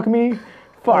morning to fuck me.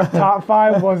 Fuck, top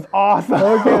 5 was awesome.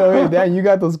 Okay, damn, you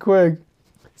got those quick.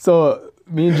 So,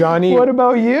 me and Johnny... What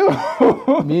about you?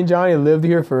 Me and Johnny lived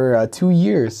here for 2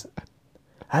 years.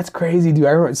 That's crazy, dude.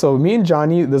 I remember, so, me and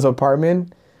Johnny, this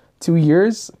apartment, 2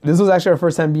 years. This was actually our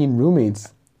first time being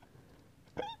roommates.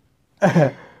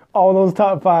 All those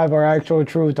top 5 are actual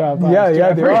true top 5.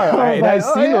 Yeah, they are. And I've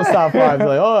seen those top 5s.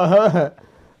 Like,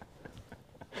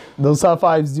 those top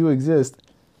 5s do exist.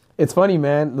 It's funny,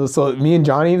 man. So me and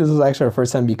Johnny, this was actually our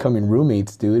first time becoming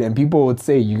roommates, dude. And people would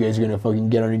say, you guys are going to fucking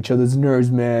get on each other's nerves,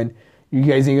 man. You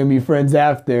guys ain't going to be friends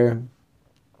after.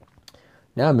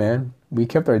 Nah, man. We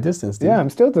kept our distance, dude. Yeah, I'm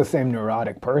still the same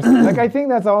neurotic person. Like, I think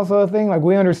that's also a thing. Like,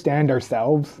 we understand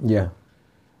ourselves. Yeah.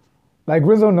 Like,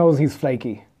 Rizzo knows he's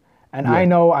flaky. And I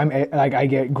know I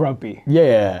get grumpy.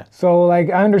 Yeah. So, like,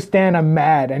 I understand I'm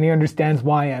mad, and he understands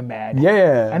why I'm mad.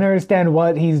 Yeah. And I understand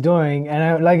what he's doing,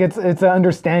 and it's an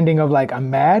understanding of, like, I'm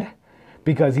mad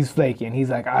because he's flaky, and he's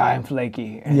like, I'm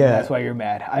flaky, and that's why you're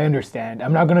mad. I understand.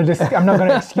 I'm not gonna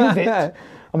excuse it.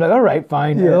 I'm like, all right,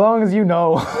 fine, as long as you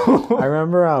know. I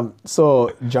remember,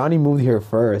 so Johnny moved here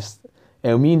first,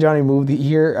 and me and Johnny moved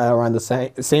here around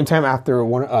the same time after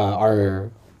one our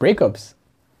breakups.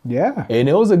 Yeah. And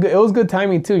it was good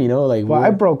timing too, you know, like. Well,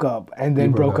 I broke up and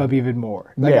then broke up even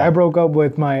more. Like I broke up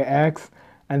with my ex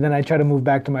and then I tried to move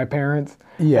back to my parents.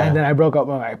 Yeah. And then I broke up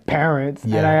with my parents,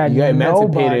 Yeah. and I had you got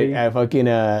emancipated nobody. at fucking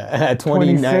at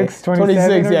 29, 26,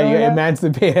 26. Yeah, you got that?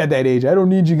 emancipated at that age. I don't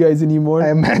need you guys anymore.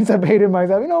 I emancipated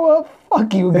myself. You know what?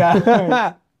 Fuck you guys.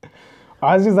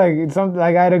 I was just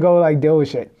like I had to go like deal with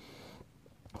shit.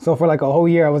 So for like a whole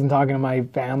year, I wasn't talking to my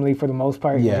family for the most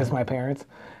part, just my parents.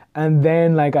 And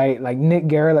then like Nick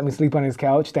Guerra let me sleep on his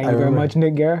couch. Thank you very much,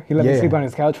 Nick Guerra. He let me sleep on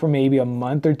his couch for maybe a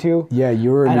month or two. Yeah,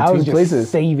 you were in and between I was just places.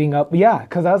 saving up. Yeah,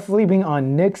 because I was sleeping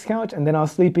on Nick's couch, and then I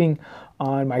was sleeping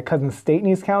on my cousin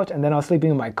Statney's couch, and then I was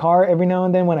sleeping in my car every now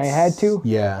and then when I had to.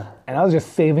 Yeah. And I was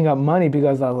just saving up money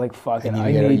because I was like, fuck it, I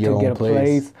need to get a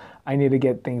place. I need to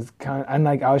get things and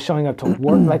like I was showing up to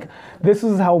work. Like this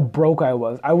is how broke I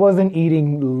was. I wasn't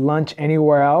eating lunch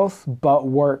anywhere else but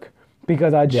work.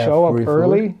 Because I'd show up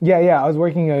early. Food? Yeah. I was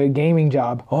working a gaming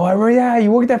job. Oh, I remember. Yeah,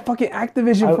 you worked at fucking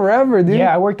Activision forever, dude.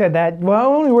 Yeah, I worked at that. Well, I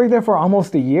only worked there for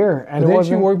almost a year. And didn't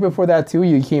you work before that too?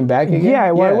 You came back again?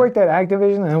 Yeah, well, I worked at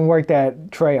Activision and worked at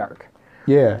Treyarch.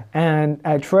 Yeah. And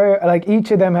at Treyarch, like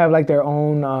each of them have like their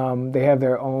own. They have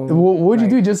their own. What'd you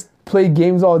do? Just play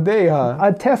games all day, huh?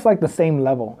 I test like the same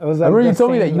level. It was like I remember you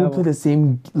told me that you would play the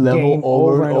same level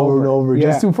over and over.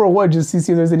 Yeah. Just for what? Just to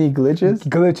see if there's any glitches?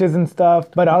 Glitches and stuff.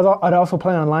 But I'd also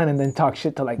play online and then talk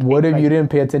shit to like. What if you didn't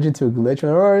pay attention to a glitch?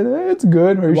 All right, it's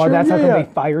good. Are you well, sure? that's how they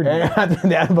fired me.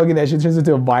 And after that shit turns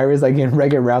into a virus like in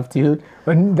Wreck-It Ralph 2.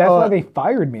 But that's why they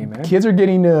fired me, man. Kids are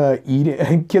getting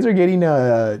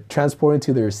transported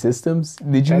to their systems.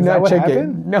 Did you not check it?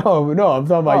 No, I'm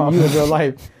talking about you in real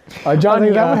life.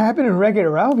 Johnny, that what happened in Wreck-It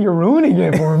Ralph? You're ruining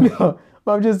it for me. No,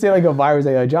 I'm just saying like a virus.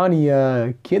 Like Johnny,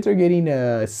 kids are getting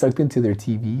sucked into their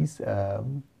TVs.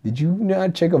 Did you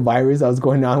not check a virus that was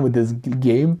going on with this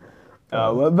game?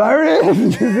 What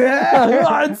virus?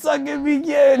 It's sucking me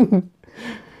again.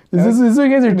 Is this what you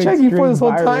guys are checking for this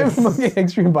whole time?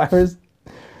 Extreme virus.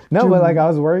 No, but like I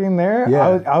was working there.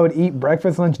 Yeah. I would eat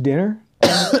breakfast, lunch, dinner.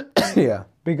 Yeah.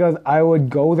 Because I would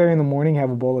go there in the morning, have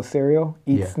a bowl of cereal,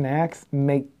 eat snacks,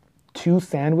 make 2 or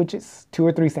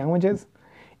 3 sandwiches,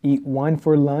 eat one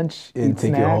for lunch, and eat take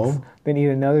snacks, it home. Then eat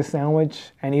another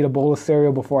sandwich and eat a bowl of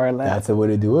cereal before I left. That's the way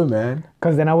to do it, man.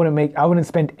 Because then I wouldn't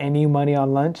spend any money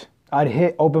on lunch. I'd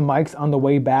hit open mics on the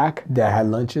way back. That had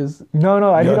lunches?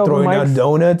 No, I'd hit open mics. Throwing out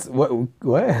donuts?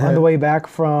 What? On the way back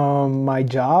from my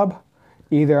job,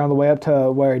 either on the way up to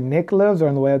where Nick lives or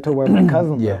on the way up to where my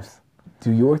cousin lives.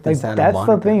 Dude, you worked in Santa Monica.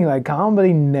 That's the thing. Like,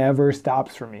 comedy never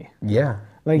stops for me. Yeah.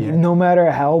 Like, no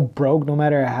matter how broke, no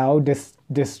matter how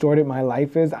distorted my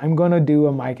life is, I'm going to do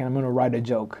a mic and I'm going to write a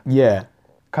joke. Yeah.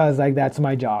 Because, like, that's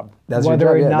my job. That's your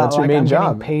job, that's your main job.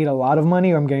 I'm getting paid a lot of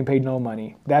money or I'm getting paid no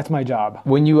money. That's my job.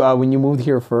 When you moved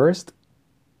here first,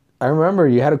 I remember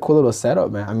you had a cool little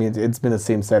setup, man. I mean, it's been the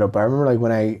same setup, but I remember, like,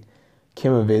 when I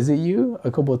came and visit you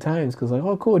a couple of times, because, like,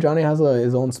 oh, cool, Johnny has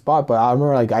his own spot. But I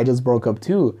remember, like, I just broke up,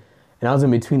 too. And I was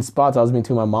in between spots. I was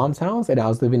between my mom's house and I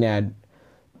was living at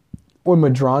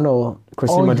Madrano,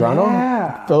 Christine Madrano.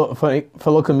 Yeah.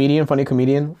 Fellow comedian, funny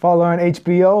comedian. Follow her on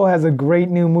HBO. Has a great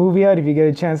new movie out if you get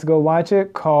a chance to go watch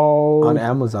it called... On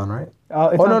Amazon, right?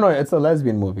 No, it's a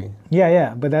lesbian movie.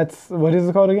 Yeah, but what is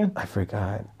it called again? I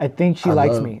forgot. I Think She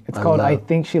Likes Me. It's called I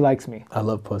Think She Likes Me. I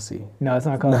love pussy. No, it's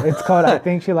not called. It's called I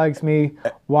Think She Likes Me.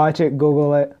 Watch it,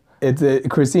 Google it. It's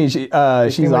Christine. She's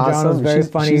awesome. Very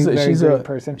funny. She's a great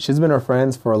person. She's been our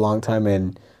friends for a long time,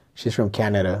 and she's from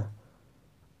Canada.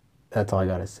 That's all I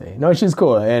gotta say. No, she's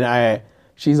cool, and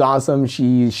she's awesome.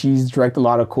 She's directed a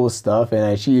lot of cool stuff,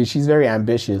 and she's very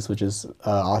ambitious, which is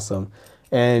awesome.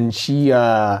 And she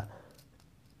after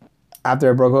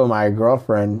I broke up with my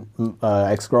girlfriend,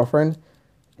 ex-girlfriend,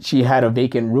 she had a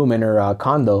vacant room in her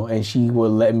condo, and she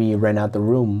would let me rent out the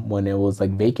room when it was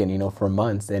like vacant, for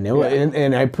months. And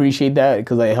and I appreciate that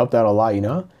because it helped out a lot,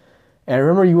 And I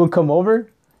remember you would come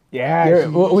over. Yeah.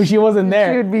 When she wasn't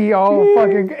there. She'd be all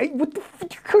fucking, hey, what the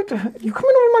fuck, you coming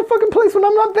over my fucking place when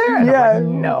I'm not there? And yeah. I'm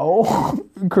like, no.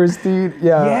 Christine,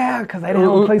 yeah. Yeah, because I didn't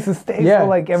have a place to stay. Yeah. So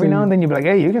like every now and then you'd be like,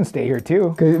 hey, you can stay here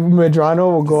too. Because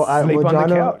Madrano will go out. Sleep on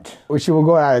the couch. She will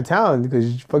go out of town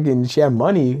because she had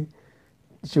money.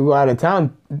 She would go out of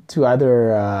town to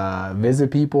either visit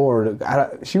people or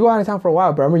she would go out of town for a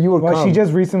while. But I remember you would come. Well, she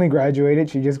just recently graduated.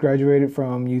 She just graduated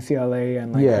from UCLA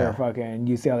and her fucking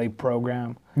UCLA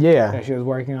program. Yeah. That she was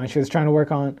working on. She was trying to work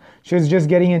on. She was just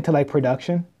getting into like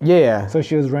production. Yeah. So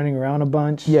she was running around a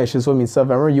bunch. Yeah, she was with me and stuff.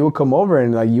 I remember you would come over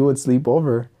and like you would sleep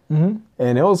over. Mm-hmm.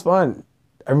 And it was fun.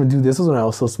 I remember, dude, this was when I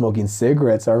was still smoking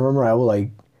cigarettes. I remember I would like.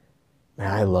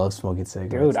 Man, I love smoking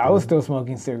cigarettes. Dude, I was still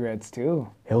smoking cigarettes too.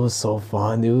 It was so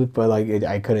fun, dude. But like,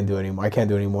 I couldn't do it anymore. I can't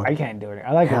do it anymore. I can't do it.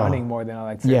 I like running more than I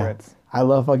like cigarettes. Yeah. I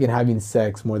love fucking having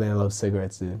sex more than I love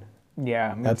cigarettes, dude.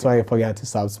 Yeah. That's why I forgot to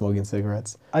stop smoking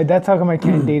cigarettes. That's how come I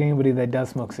can't date anybody that does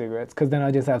smoke cigarettes, because then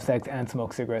I just have sex and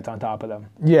smoke cigarettes on top of them.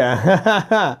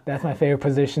 Yeah. That's my favorite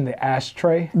position, the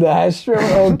ashtray. The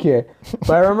ashtray? Okay.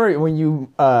 But I remember when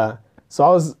you, so I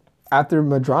was, after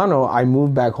Medrano, I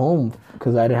moved back home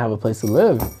because I didn't have a place to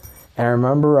live. And I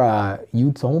remember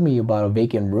you told me about a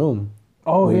vacant room.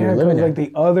 Oh, yeah, because like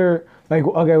the other, like,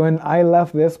 okay, when I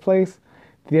left this place,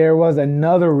 there was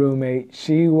another roommate.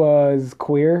 She was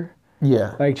queer.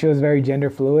 Yeah. Like, she was very gender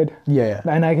fluid. Yeah.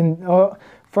 And I can,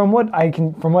 from what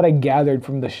I gathered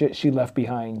from the shit she left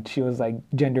behind, she was like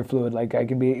gender fluid. Like, I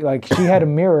could be, like, she had a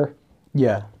mirror.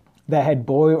 Yeah. That had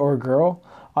boy or girl.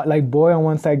 Like, boy on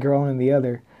one side, girl on the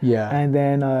other. Yeah. And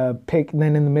then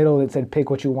then in the middle it said,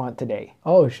 pick what you want today.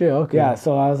 Oh, shit, okay. Yeah,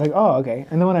 so I was like, oh, okay.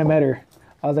 And then when I met her,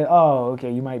 I was like, oh,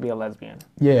 okay, you might be a lesbian.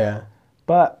 Yeah.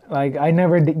 But, like, I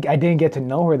didn't get to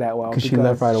know her that well. Because she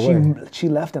left right away. She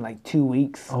left in, like, 2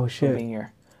 weeks. Oh, shit. Of being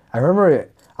here. I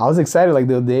remember I was excited, like,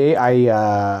 the day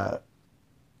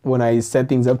when I set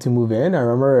things up to move in, I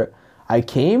remember I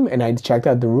came and I checked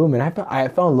out the room and I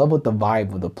fell in love with the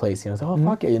vibe of the place. You know, I was like, oh,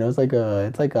 fuck it. You know,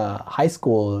 it's like a high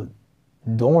school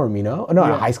dorm, you know? No,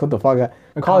 not high school, the fuck,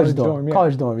 a college dorm. Yeah.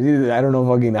 College dorm. I don't know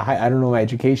fucking, I don't know my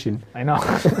education. I know.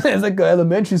 It's like an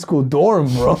elementary school dorm,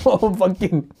 bro.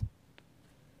 Fucking.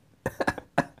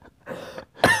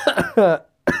 I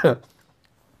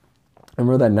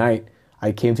remember that night,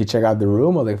 I came to check out the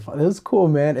room. I was like, this is cool,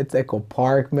 man. It's Echo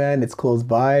Park, man. It's close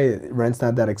by. Rent's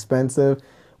not that expensive.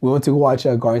 We went to watch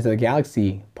Guardians of the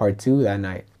Galaxy Part 2 that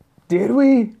night. Did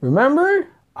we? Remember?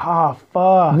 Ah,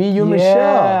 fuck. Me, you,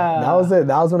 Michelle. That was it.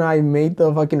 That was when I made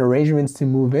the fucking arrangements to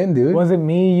move in, dude. Was it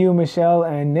me, you, Michelle,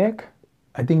 and Nick?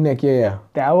 I think Nick, yeah.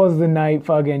 That was the night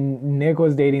fucking Nick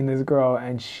was dating this girl,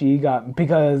 and she got,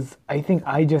 because I think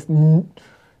I just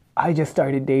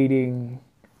started dating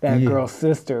that girl's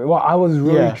sister. Well, I was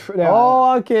really...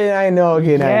 Oh, okay, I know.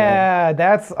 Okay, now yeah,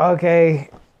 that's... Okay.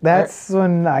 That's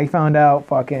when I found out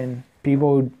fucking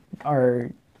people are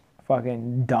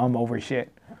fucking dumb over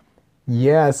shit.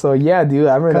 Yeah, so yeah, dude,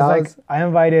 I remember that like, I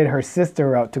invited her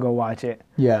sister out to go watch it.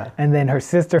 Yeah. And then her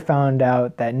sister found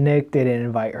out that Nick didn't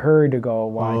invite her to go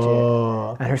watch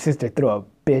it. And her sister threw a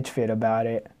bitch fit about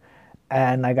it.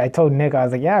 And like I told Nick, I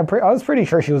was like, yeah, I was pretty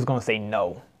sure she was going to say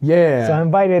no. Yeah. So I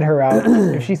invited her out.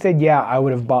 If she said yeah, I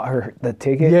would have bought her the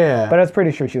ticket. Yeah. But I was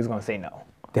pretty sure she was going to say no.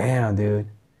 Damn, dude.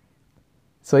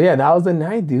 So yeah, that was the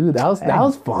night, dude. That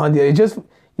was fun, dude. It just, you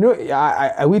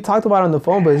know, we talked about it on the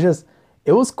phone, but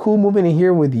it was cool moving in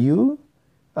here with you,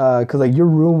 cause like your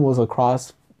room was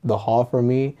across the hall from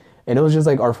me, and it was just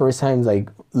like our first times like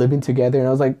living together, and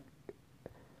I was like,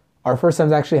 our first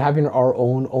times actually having our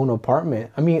own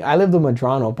apartment. I mean, I lived in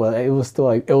Medrano, but it was still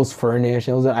like, it was furnished.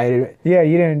 It was yeah,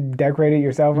 you didn't decorate it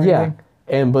yourself or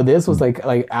anything? But this was like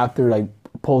after like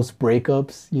post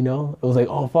breakups, you know, it was like,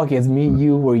 oh fuck, it's me and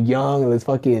you, we're young,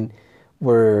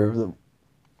 we're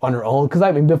on our own. Cause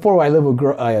I mean, before I lived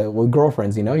with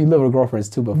girlfriends, you know, you lived with girlfriends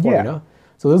too before, you know.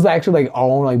 So this was actually like our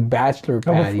own like bachelor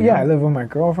pad. Yeah, I lived with my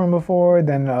girlfriend befing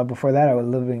then before that I was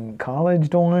living in college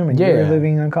dorm, and you were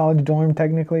living in a college dorm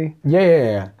technically.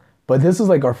 Yeah. But this was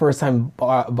like our first time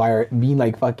by being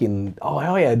like fucking, oh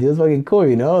hell yeah, dude, this is fucking cool,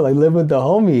 you know, like living with the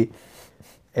homie.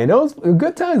 And it was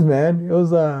good times, man. It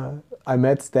was I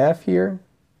met Steph here.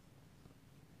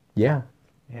 Yeah.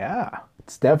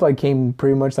 Steph like came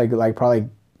pretty much like probably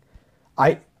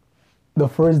the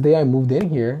first day I moved in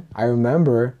here, I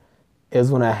remember it was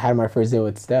when I had my first day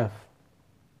with Steph.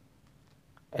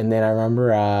 And then I remember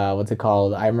what's it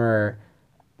called? I remember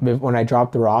when I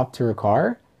dropped her off to her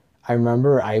car, I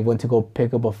remember I went to go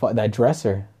pick up that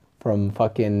dresser from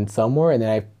fucking somewhere, and then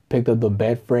I picked up the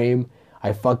bed frame. I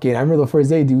remember the first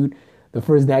day, dude. The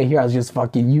first night here, I was just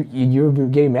fucking, you were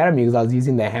getting mad at me because I was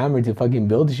using the hammer to fucking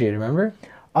build shit, remember?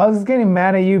 I was getting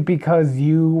mad at you because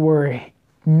you were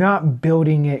not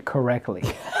building it correctly.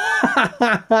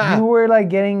 You were like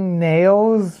getting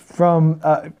nails from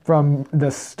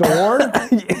the store.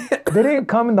 They didn't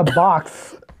come in the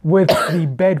box with the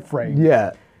bed frame.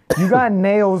 Yeah. You got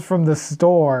nails from the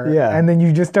store. Yeah. And then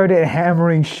you just started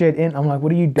hammering shit in. I'm like,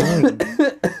 what are you doing?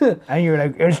 And you're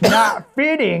like, it's not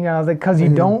fitting. And I was like, because you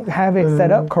don't have it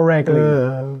set up correctly.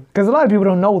 Because a lot of people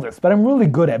don't know this, but I'm really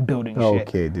good at building shit.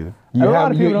 Okay, dude. You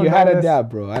had to adapt,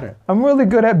 bro. I'm really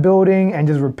good at building and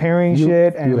just repairing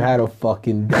shit. And you had a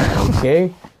fucking dad,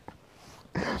 okay?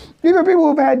 Even people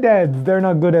who've had dads, they're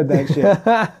not good at that shit.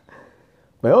 But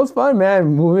it was fun, man.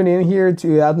 Moving in here,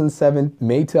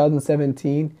 May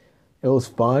 2017. It was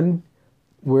fun.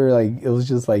 It was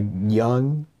just like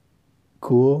young,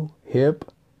 cool,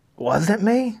 hip. Was it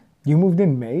May? You moved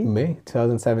in May? May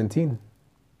 2017.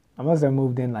 I must have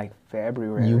moved in like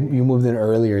February. You moved in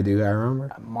earlier, dude. I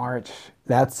remember. March.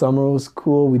 That summer was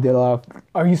cool. We did a lot of...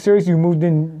 Are you serious? You moved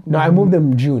in... No, I moved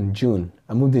in June.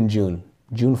 I moved in June.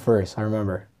 June 1st, I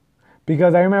remember.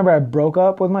 Because I remember I broke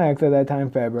up with my ex at that time,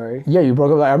 February. Yeah, you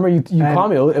broke up. I remember you called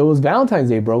me. It was Valentine's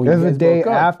Day, bro. It was the day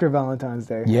after Valentine's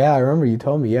Day. Yeah, I remember you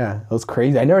told me, yeah. It was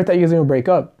crazy. I never thought you guys were going to break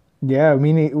up. Yeah,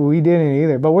 we didn't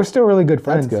either, but we're still really good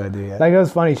friends. That's good, dude. Yeah. Like, it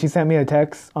was funny. She sent me a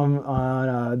text on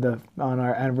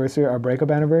our anniversary, our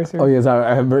breakup anniversary. Oh yes, I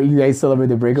remember you guys celebrate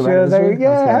the breakup anniversary. She was like,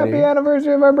 "Yeah, happy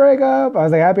anniversary of our breakup." I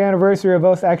was like, "Happy anniversary of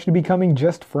us actually becoming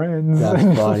just friends." That's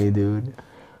funny, dude.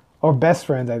 Or best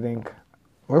friends, I think.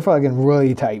 We're fucking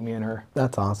really tight, me and her.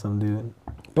 That's awesome, dude.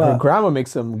 But her grandma makes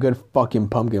some good fucking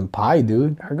pumpkin pie,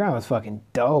 dude. Her grandma's fucking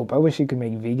dope. I wish she could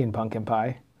make vegan pumpkin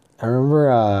pie. I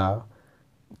remember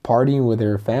partying with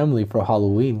her family for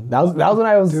Halloween. That was when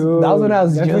I was. Dude, that was when I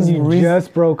was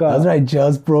just broke up. That was when I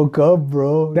just broke up,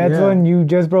 bro. That's when you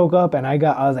just broke up, and I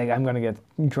was like, I'm gonna get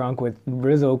drunk with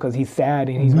Rizzo because he's sad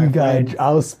and he's my friend.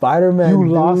 I was Spider-Man. You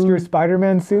lost your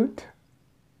Spider-Man suit?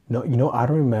 No, I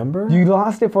don't remember. You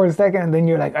lost it for a second, and then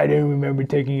you're like, I didn't remember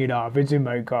taking it off. It's in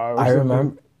my car. I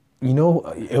remember. You know,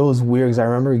 it was weird because I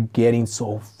remember getting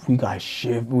we got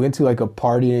shit. We went to like a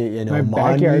party in my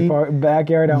backyard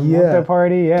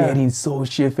party. Yeah, getting so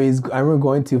shit faced. I remember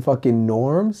going to fucking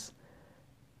Norms.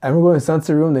 I remember going to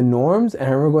Sunset Room, the Norms, and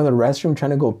I remember going to the restroom trying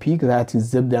to go pee because I had to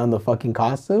zip down the fucking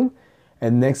costume.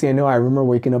 And next thing I know, I remember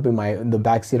waking up in the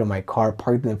backseat of my car,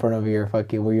 parked in front of your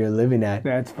fucking where you're living at.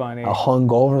 That's funny. I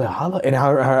hung over, and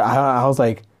I was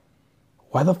like,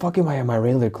 why the fuck am I in my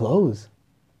regular clothes?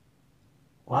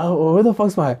 Wow, where the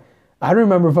fuck's my... I don't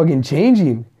remember fucking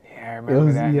changing. Yeah, I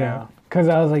remember that now. Because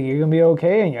I was like, you're going to be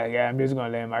okay? And you're like, yeah, I'm just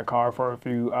going to lay in my car for a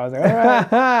few... I was like, all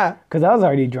right. Because I was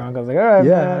already drunk. I was like, all right,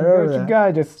 man, do what you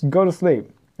got. Just go to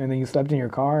sleep. And then you slept in your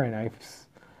car, and I...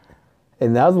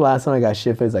 And that was the last time I got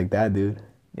shit-faced like that, dude.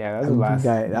 Yeah, that was the last...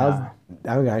 I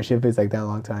haven't got shit-faced like that in a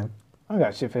long time. I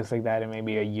got shit-faced like that in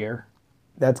maybe a year.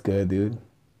 That's good, dude.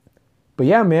 But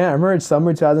yeah, man, I remember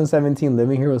summer 2017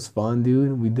 living here was fun,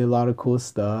 dude. We did a lot of cool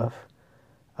stuff.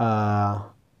 And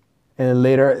then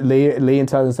late in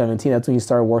 2017, that's when you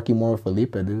started working more with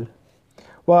Felipe, dude.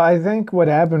 Well, I think what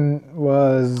happened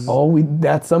was...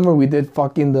 that summer we did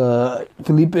fucking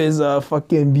Felipe's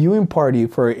fucking viewing party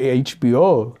for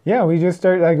HBO. Yeah, we just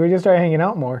started hanging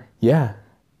out more. Yeah.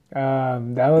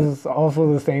 That was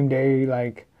also the same day,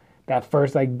 like, that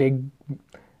first, like, big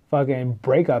fucking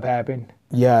breakup happened.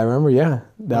 Yeah, I remember, yeah.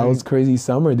 That was crazy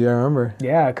summer, dude, I remember.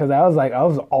 Yeah, because I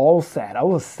was all sad. I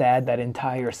was sad that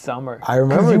entire summer. I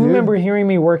remember, you remember hearing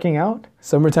me working out?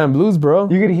 Summertime blues, bro.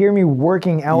 You could hear me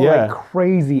working out like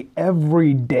crazy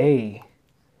every day.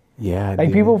 Yeah,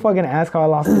 like, people fucking ask how I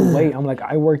lost the weight. I'm like,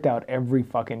 I worked out every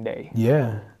fucking day.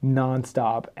 Yeah.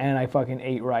 Non-stop. And I fucking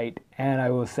ate right. And I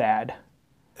was sad.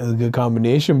 It was a good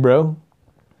combination, bro.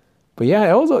 But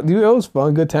yeah, it was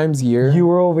fun. Good times year. You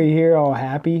were over here all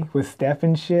happy with Steph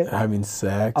and shit. Having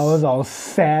sex. I was all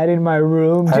sad in my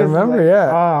room. I remember,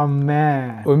 yeah. Oh,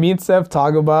 man. When me and Steph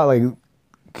talk about, like,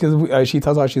 because she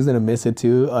talks about she's going to miss it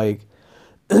too, like,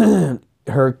 because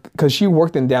she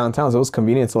worked in downtown, so it was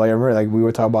convenient. So, like, I remember, like, we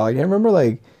were talking about, like, I remember,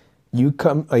 like, you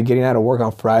come, like, getting out of work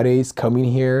on Fridays, coming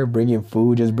here, bringing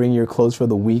food, just bring your clothes for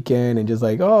the weekend, and just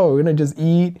like, oh, we're going to just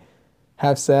eat,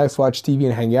 have sex, watch TV,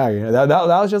 and hang out. You know, that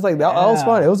was just like that was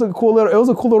fun. It was a cool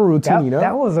little routine. You know,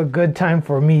 that was a good time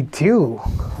for me too.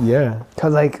 Yeah,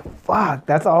 cause like fuck,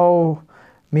 that's all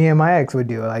me and my ex would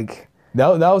do. Like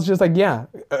that was just like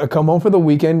come home for the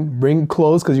weekend, bring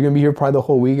clothes because you're gonna be here probably the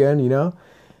whole weekend. You know,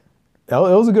 it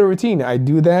was a good routine. I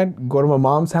do that. Go to my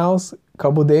mom's house a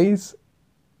couple days,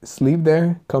 sleep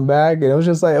there, come back, and it was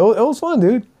just like it was fun,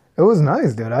 dude. It was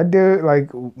nice, dude. I did,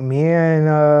 like, me and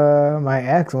my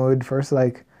ex, when we first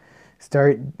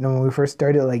started,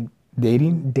 like,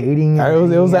 dating.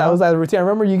 It was that routine. I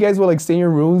remember you guys would, like, stay in your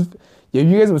rooms. Yeah,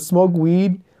 you guys would smoke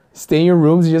weed, stay in your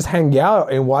rooms, and just hang out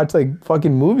and watch, like,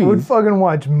 fucking movies. We would fucking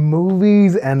watch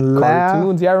movies and laugh.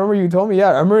 Cartoons. Yeah, I remember you told me. Yeah,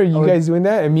 I remember you guys doing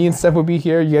that, and me and Steph would be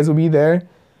here. You guys would be there.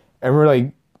 I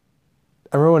remember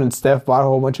when Steph bought a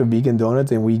whole bunch of vegan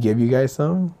donuts and we gave you guys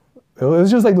some. It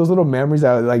was just like those little memories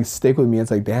that like stick with me.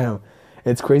 It's like, damn,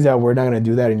 it's crazy that we're not gonna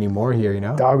do that anymore here, you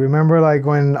know? Dog, remember like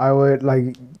when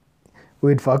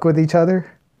we'd fuck with each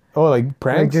other? Oh, like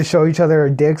pranks? Like just show each other our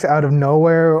dicks out of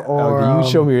nowhere, or you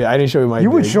show me. I didn't show you my dick.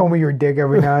 You would show me your dick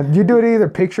every now and then. You do it either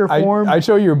picture form. I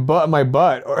show you my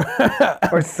butt,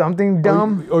 or something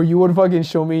dumb. Or you would fucking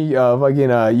show me you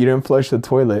didn't flush the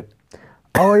toilet.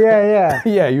 Oh yeah.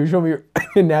 Yeah, you show me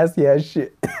your nasty ass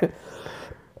shit.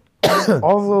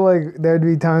 Also, like, there'd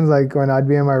be times like when I'd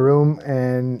be in my room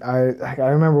and I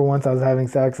remember once I was having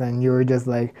sex and you were just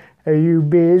like, "Are you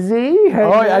busy?"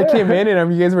 Oh, I came in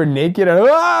and you guys were naked.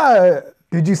 And,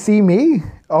 Did you see me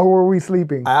or were we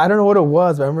sleeping? I don't know what it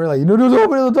was, but I remember like, no,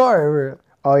 open the door.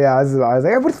 Oh yeah, I was like,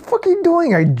 "Hey, what the fuck are you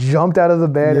doing?" I jumped out of the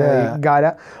bed and I got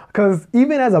out. Because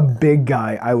even as a big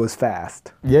guy, I was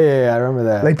fast. Yeah, I remember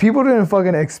that. Like, people didn't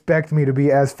fucking expect me to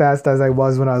be as fast as I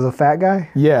was when I was a fat guy.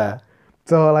 Yeah.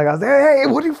 So, like, I was like, "Hey,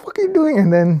 what are you fucking doing?"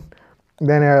 And then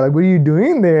they're like, "What are you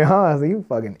doing there, huh?" I was like, "You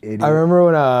fucking idiot." I remember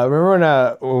when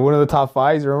one of the top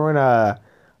fives, remember when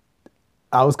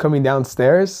I was coming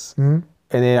downstairs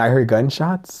and then I heard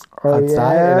gunshots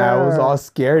outside and I was all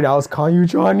scared. I was calling you,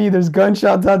 Johnny, there's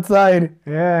gunshots outside.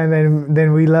 Yeah, and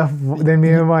then we left, then me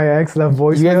and my ex left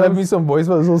voicemails. You guys left me some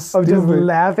voicemails. It was so stupid. Of just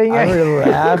laughing. I was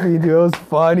laughing, dude. It was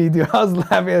funny, dude. I was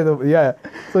laughing at the,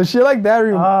 So shit like that.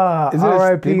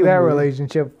 R.I.P. that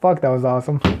relationship. Fuck, that was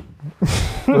awesome.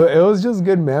 It was just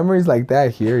good memories like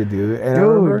that here, dude.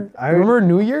 And I remember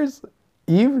New Year's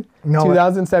Eve,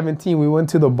 2017, we went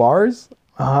to the bars.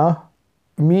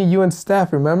 Me, you, and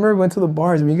Steph, remember? Went to the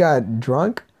bars and we got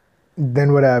drunk.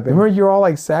 Then what happened? Remember you're all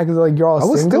like sad because like you're all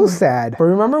single? I was still sad. But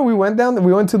remember we went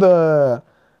to the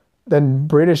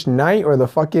British night or the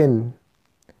fucking...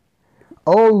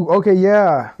 Oh, okay,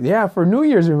 yeah. Yeah, for New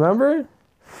Year's, remember?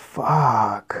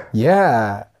 Fuck.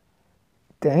 Yeah.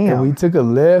 Damn. And we took a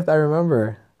lift, I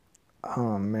remember.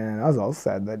 Oh man, I was all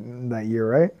sad that year,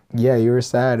 right? Yeah, you were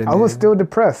sad. I was still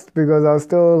depressed because I was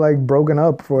still like broken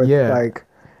up for like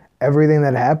everything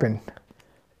that happened.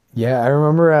 Yeah, I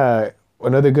remember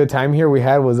another good time here we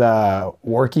had was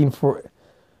working for,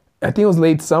 I think it was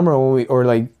late summer or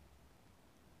like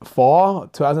fall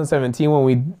 2017 when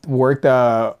we worked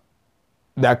that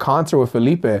concert with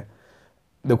Felipe,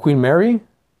 the Queen Mary.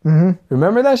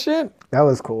 Remember that shit? That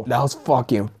was cool. That was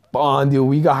fucking fun, dude.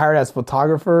 We got hired as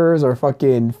photographers or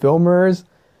fucking filmers.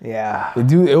 Yeah.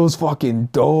 Dude, it was fucking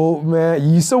dope, man.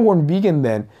 You still weren't vegan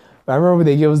then. I remember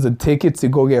they gave us the tickets to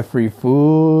go get free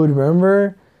food,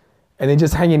 remember? And then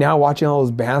just hanging out, watching all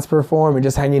those bands perform and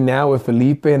just hanging out with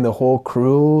Felipe and the whole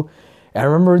crew. And I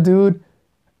remember, dude,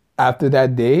 after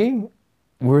that day,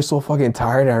 we were so fucking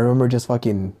tired. I remember just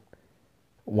fucking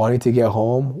wanting to get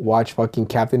home, watch fucking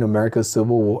Captain America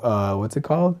what's it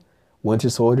called? Winter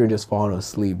Soldier, and just falling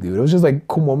asleep, dude. It was just like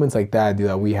cool moments like that, dude,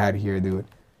 that we had here, dude.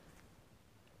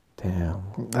 Damn.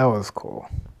 That was cool.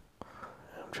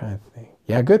 I'm trying to think.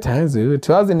 Yeah, good times, dude.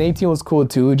 2018 was cool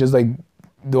too. Just like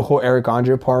the whole Eric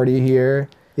Andre party here.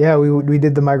 Yeah, we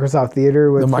did the Microsoft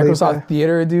Theater with Microsoft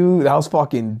Theater, dude. That was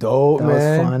fucking dope, man.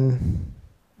 That was fun.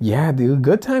 Yeah, dude.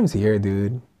 Good times here,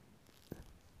 dude.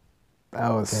 That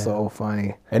was so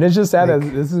funny. And it's just sad that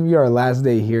this is gonna be our last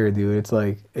day here, dude. It's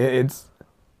like it's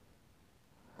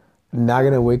not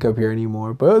gonna wake up here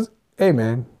anymore. But it was, hey,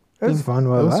 man. It was fun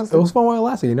while it lasted. It was fun while it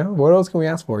lasted, you know? What else can we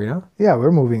ask for, you know? Yeah,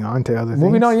 we're moving on to other things.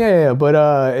 Moving on, yeah.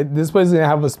 But this place is going to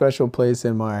have a special place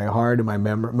in my heart and my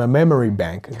memory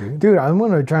bank, dude. Dude, I'm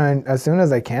going to try and, as soon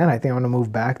as I can, I think I'm going to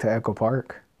move back to Echo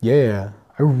Park. Yeah.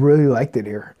 I really liked it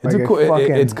here. It's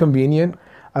it's convenient.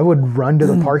 I would run to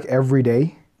the park every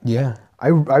day. Yeah. I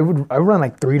run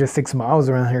like 3 to 6 miles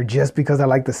around here just because I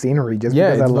like the scenery. Just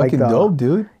because I like the... Yeah, it's fucking dope,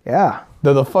 dude. Yeah.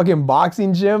 The fucking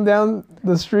boxing gym down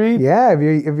the street. Yeah,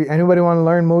 if anybody want to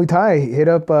learn Muay Thai, hit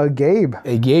up Gabe.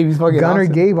 Hey, Gabe, he's fucking Gunner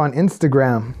awesome. Gabe on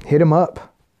Instagram. Hit him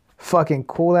up. Fucking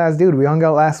cool ass dude. We hung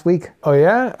out last week. Oh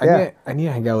yeah? Yeah. I need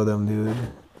to hang out with him, dude.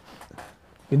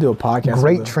 We do a podcast.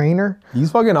 Great trainer.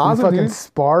 He's fucking awesome, He fucking dude.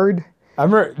 sparred. I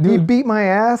remember, dude. He beat my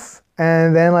ass,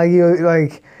 and then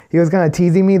he was kind of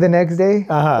teasing me the next day when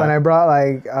I brought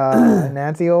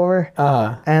Nancy over.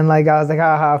 And I was like,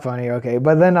 haha, funny, okay.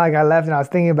 But then I left and I was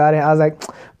thinking about it. I was like,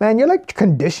 man, you're like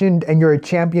conditioned and you're a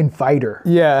champion fighter.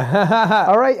 Yeah.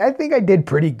 All right, I think I did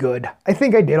pretty good. I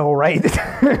think I did all right.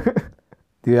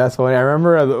 Dude, that's funny. I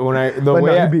remember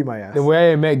he beat my ass. The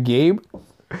way I met Gabe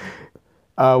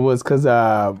was because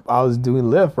I was doing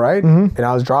Lyft, right? And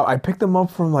I picked him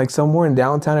up from somewhere in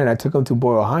downtown and I took him to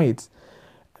Boyle Heights.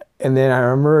 And then I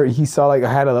remember he saw I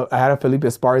had a Felipe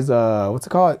Esparza, what's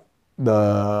it called?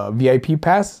 The VIP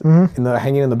pass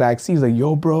hanging in the back seat. He's like,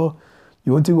 yo, bro,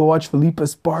 you want to go watch Felipe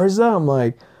Esparza? I'm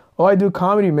like, oh, I do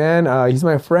comedy, man. He's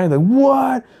my friend. Like,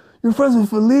 what? You're friends with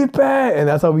Felipe? And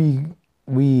that's how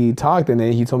we talked. And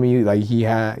then he told me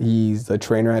he's a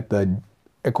trainer at the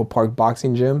Echo Park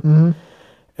boxing gym.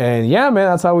 And yeah,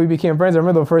 man, that's how we became friends. I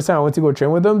remember the first time I went to go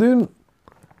train with them, dude.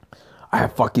 I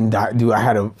had I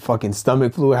had a fucking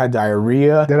stomach flu. I had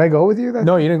diarrhea. Did I go with you then?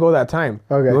 No, you didn't go that time.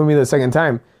 Okay. You went with me the second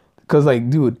time. Because,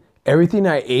 dude, everything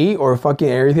I ate or fucking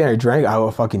everything I drank, I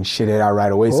would fucking shit it out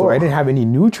right away. So I didn't have any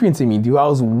nutrients in me, dude. I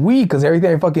was weak because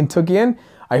everything I fucking took in,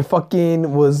 I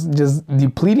fucking was just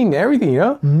depleting everything, you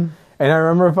know? Mm-hmm. And I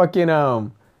remember fucking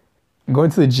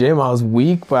going to the gym. I was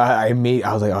weak, but I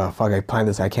was like, oh, fuck, I planned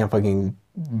this. I can't fucking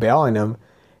bail on him.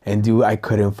 And dude, I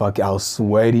was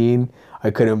sweating.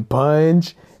 I couldn't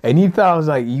punch. And he thought I was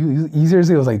like, you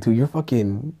seriously was like, dude, you're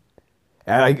fucking...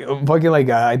 And I think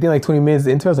like 20 minutes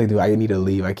into it, I was like, dude, I need to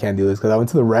leave. I can't do this. Because I went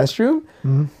to the restroom.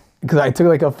 Because I took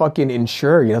like a fucking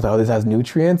Ensure. You know, I was like, oh, this has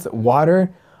nutrients,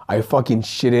 water. I fucking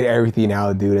shitted everything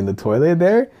out, dude, in the toilet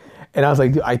there. And I was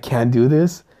like, dude, I can't do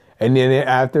this. And then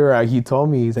after he told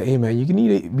me, he's like, hey, man, you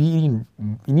need to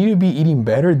be eating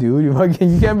better, dude. You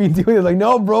can't be doing it. Like,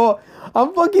 no, bro,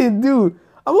 I'm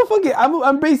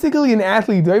basically an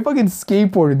athlete, dude. I fucking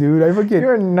skateboard, dude.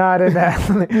 You're not an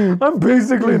athlete. I'm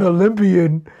basically an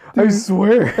Olympian. Dude, I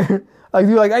swear. Like,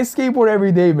 dude, like I skateboard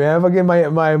every day, man. Fucking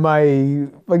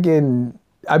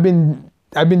I've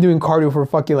been doing cardio for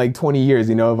fucking like 20 years,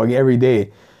 you know, fucking every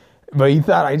day. But he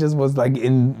thought I just was like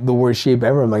in the worst shape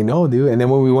ever. I'm like, no, dude. And then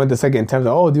when we went the second time,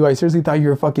 like, oh, dude, I seriously thought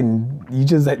you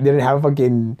just didn't have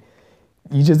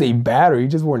you just ate bad or you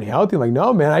just weren't healthy. I'm like,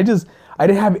 no, man, I didn't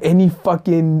have any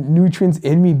fucking nutrients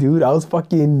in me, dude. I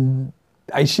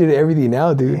shit everything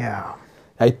out, dude. Yeah.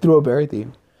 I threw up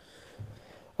everything.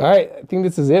 All right, I think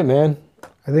this is it, man.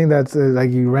 I think that's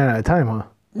like you ran out of time, huh?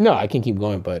 No, I can keep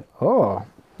going, but... Oh,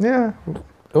 yeah.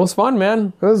 It was fun,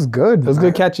 man. It was good. It was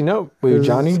good catching up with you,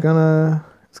 Johnny. It's gonna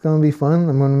be fun.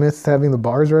 I'm gonna miss having the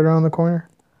bars right around the corner.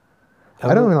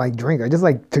 I don't even like drink. I just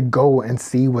like to go and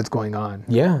see what's going on.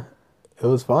 Yeah, it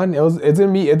was fun. It's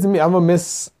gonna be. I'm gonna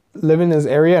miss living in this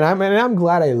area, and I'm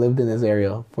glad I lived in this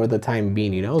area for the time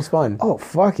being. You know, it was fun. Oh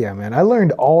fuck yeah, man! I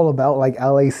learned all about like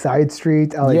LA side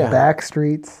streets, LA back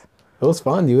streets. It was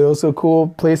fun, dude. It was a cool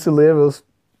place to live. It was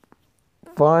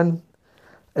fun.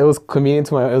 It was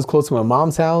convenient it was close to my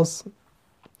mom's house.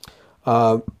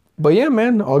 But yeah,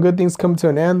 man, all good things come to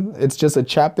an end. It's just a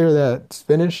chapter that's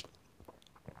finished.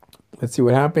 Let's see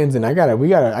what happens. And I gotta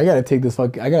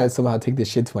somehow take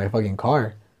this shit to my fucking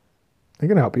car. They're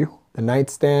gonna help you. The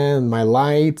nightstand, my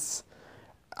lights.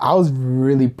 I was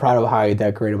really proud of how I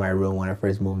decorated my room when I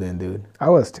first moved in, dude. I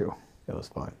was too. It was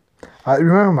fun. I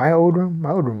remember my old room.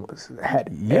 My old room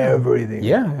had everything.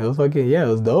 Yeah, it was it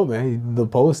was dope, man. The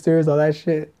posters, all that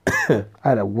shit. I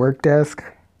had a work desk.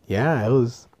 Yeah, it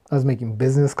was. I was making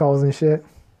business calls and shit.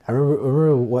 I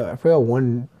forgot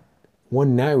one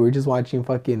night we were just watching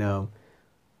fucking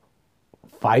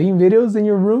fighting videos in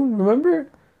your room.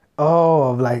 Remember? Oh,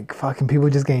 of like fucking people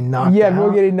just getting knocked out. Yeah, people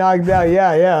getting knocked out.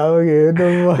 Yeah.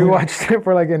 Okay. We watched it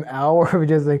for like an hour. We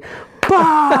just like,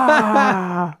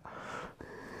 bah!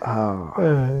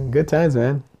 Oh, good times,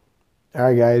 man. All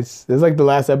right, guys. This is like the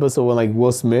last episode when like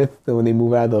Will Smith, when they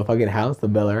move out of the fucking house, the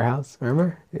Bel Air house.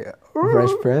 Remember? Yeah.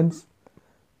 Fresh Prince.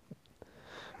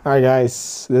 All right,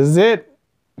 guys. This is it.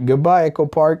 Goodbye, Echo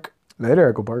Park. Later,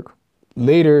 Echo Park.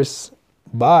 Laters.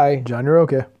 Bye. John, you're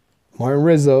okay. Martin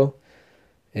Rizzo.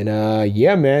 And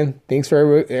yeah, man. Thanks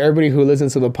for everybody who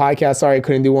listens to the podcast. Sorry I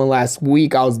couldn't do one last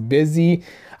week. I was busy.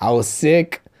 I was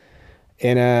sick.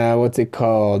 And what's it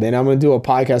called? And I'm going to do a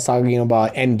podcast talking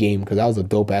about Endgame because that was a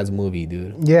dope-ass movie,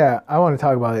 dude. Yeah, I want to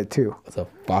talk about it, too. It's a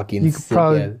fucking You could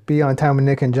probably be on Time with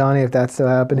Nick and Johnny if that's still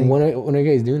happening. When are you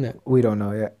guys doing that? We don't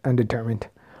know yet. Undetermined.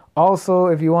 Also,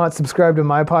 if you want, subscribe to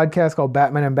my podcast called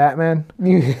Batman and Batman.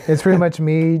 It's pretty much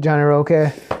me, Johnny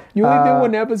Roque. You only did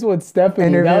one episode with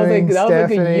Stephanie. That was like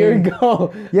a year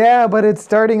ago. Yeah, but it's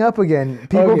starting up again.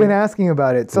 People have been asking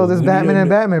about it. So this Batman and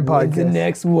Batman podcast. When's the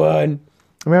next one?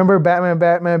 Remember Batman and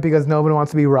Batman because nobody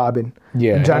wants to be Robin.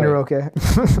 Yeah. Johnny Roque.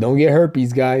 Don't get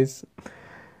herpes, guys.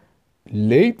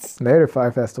 Later,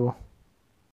 Fire Festival.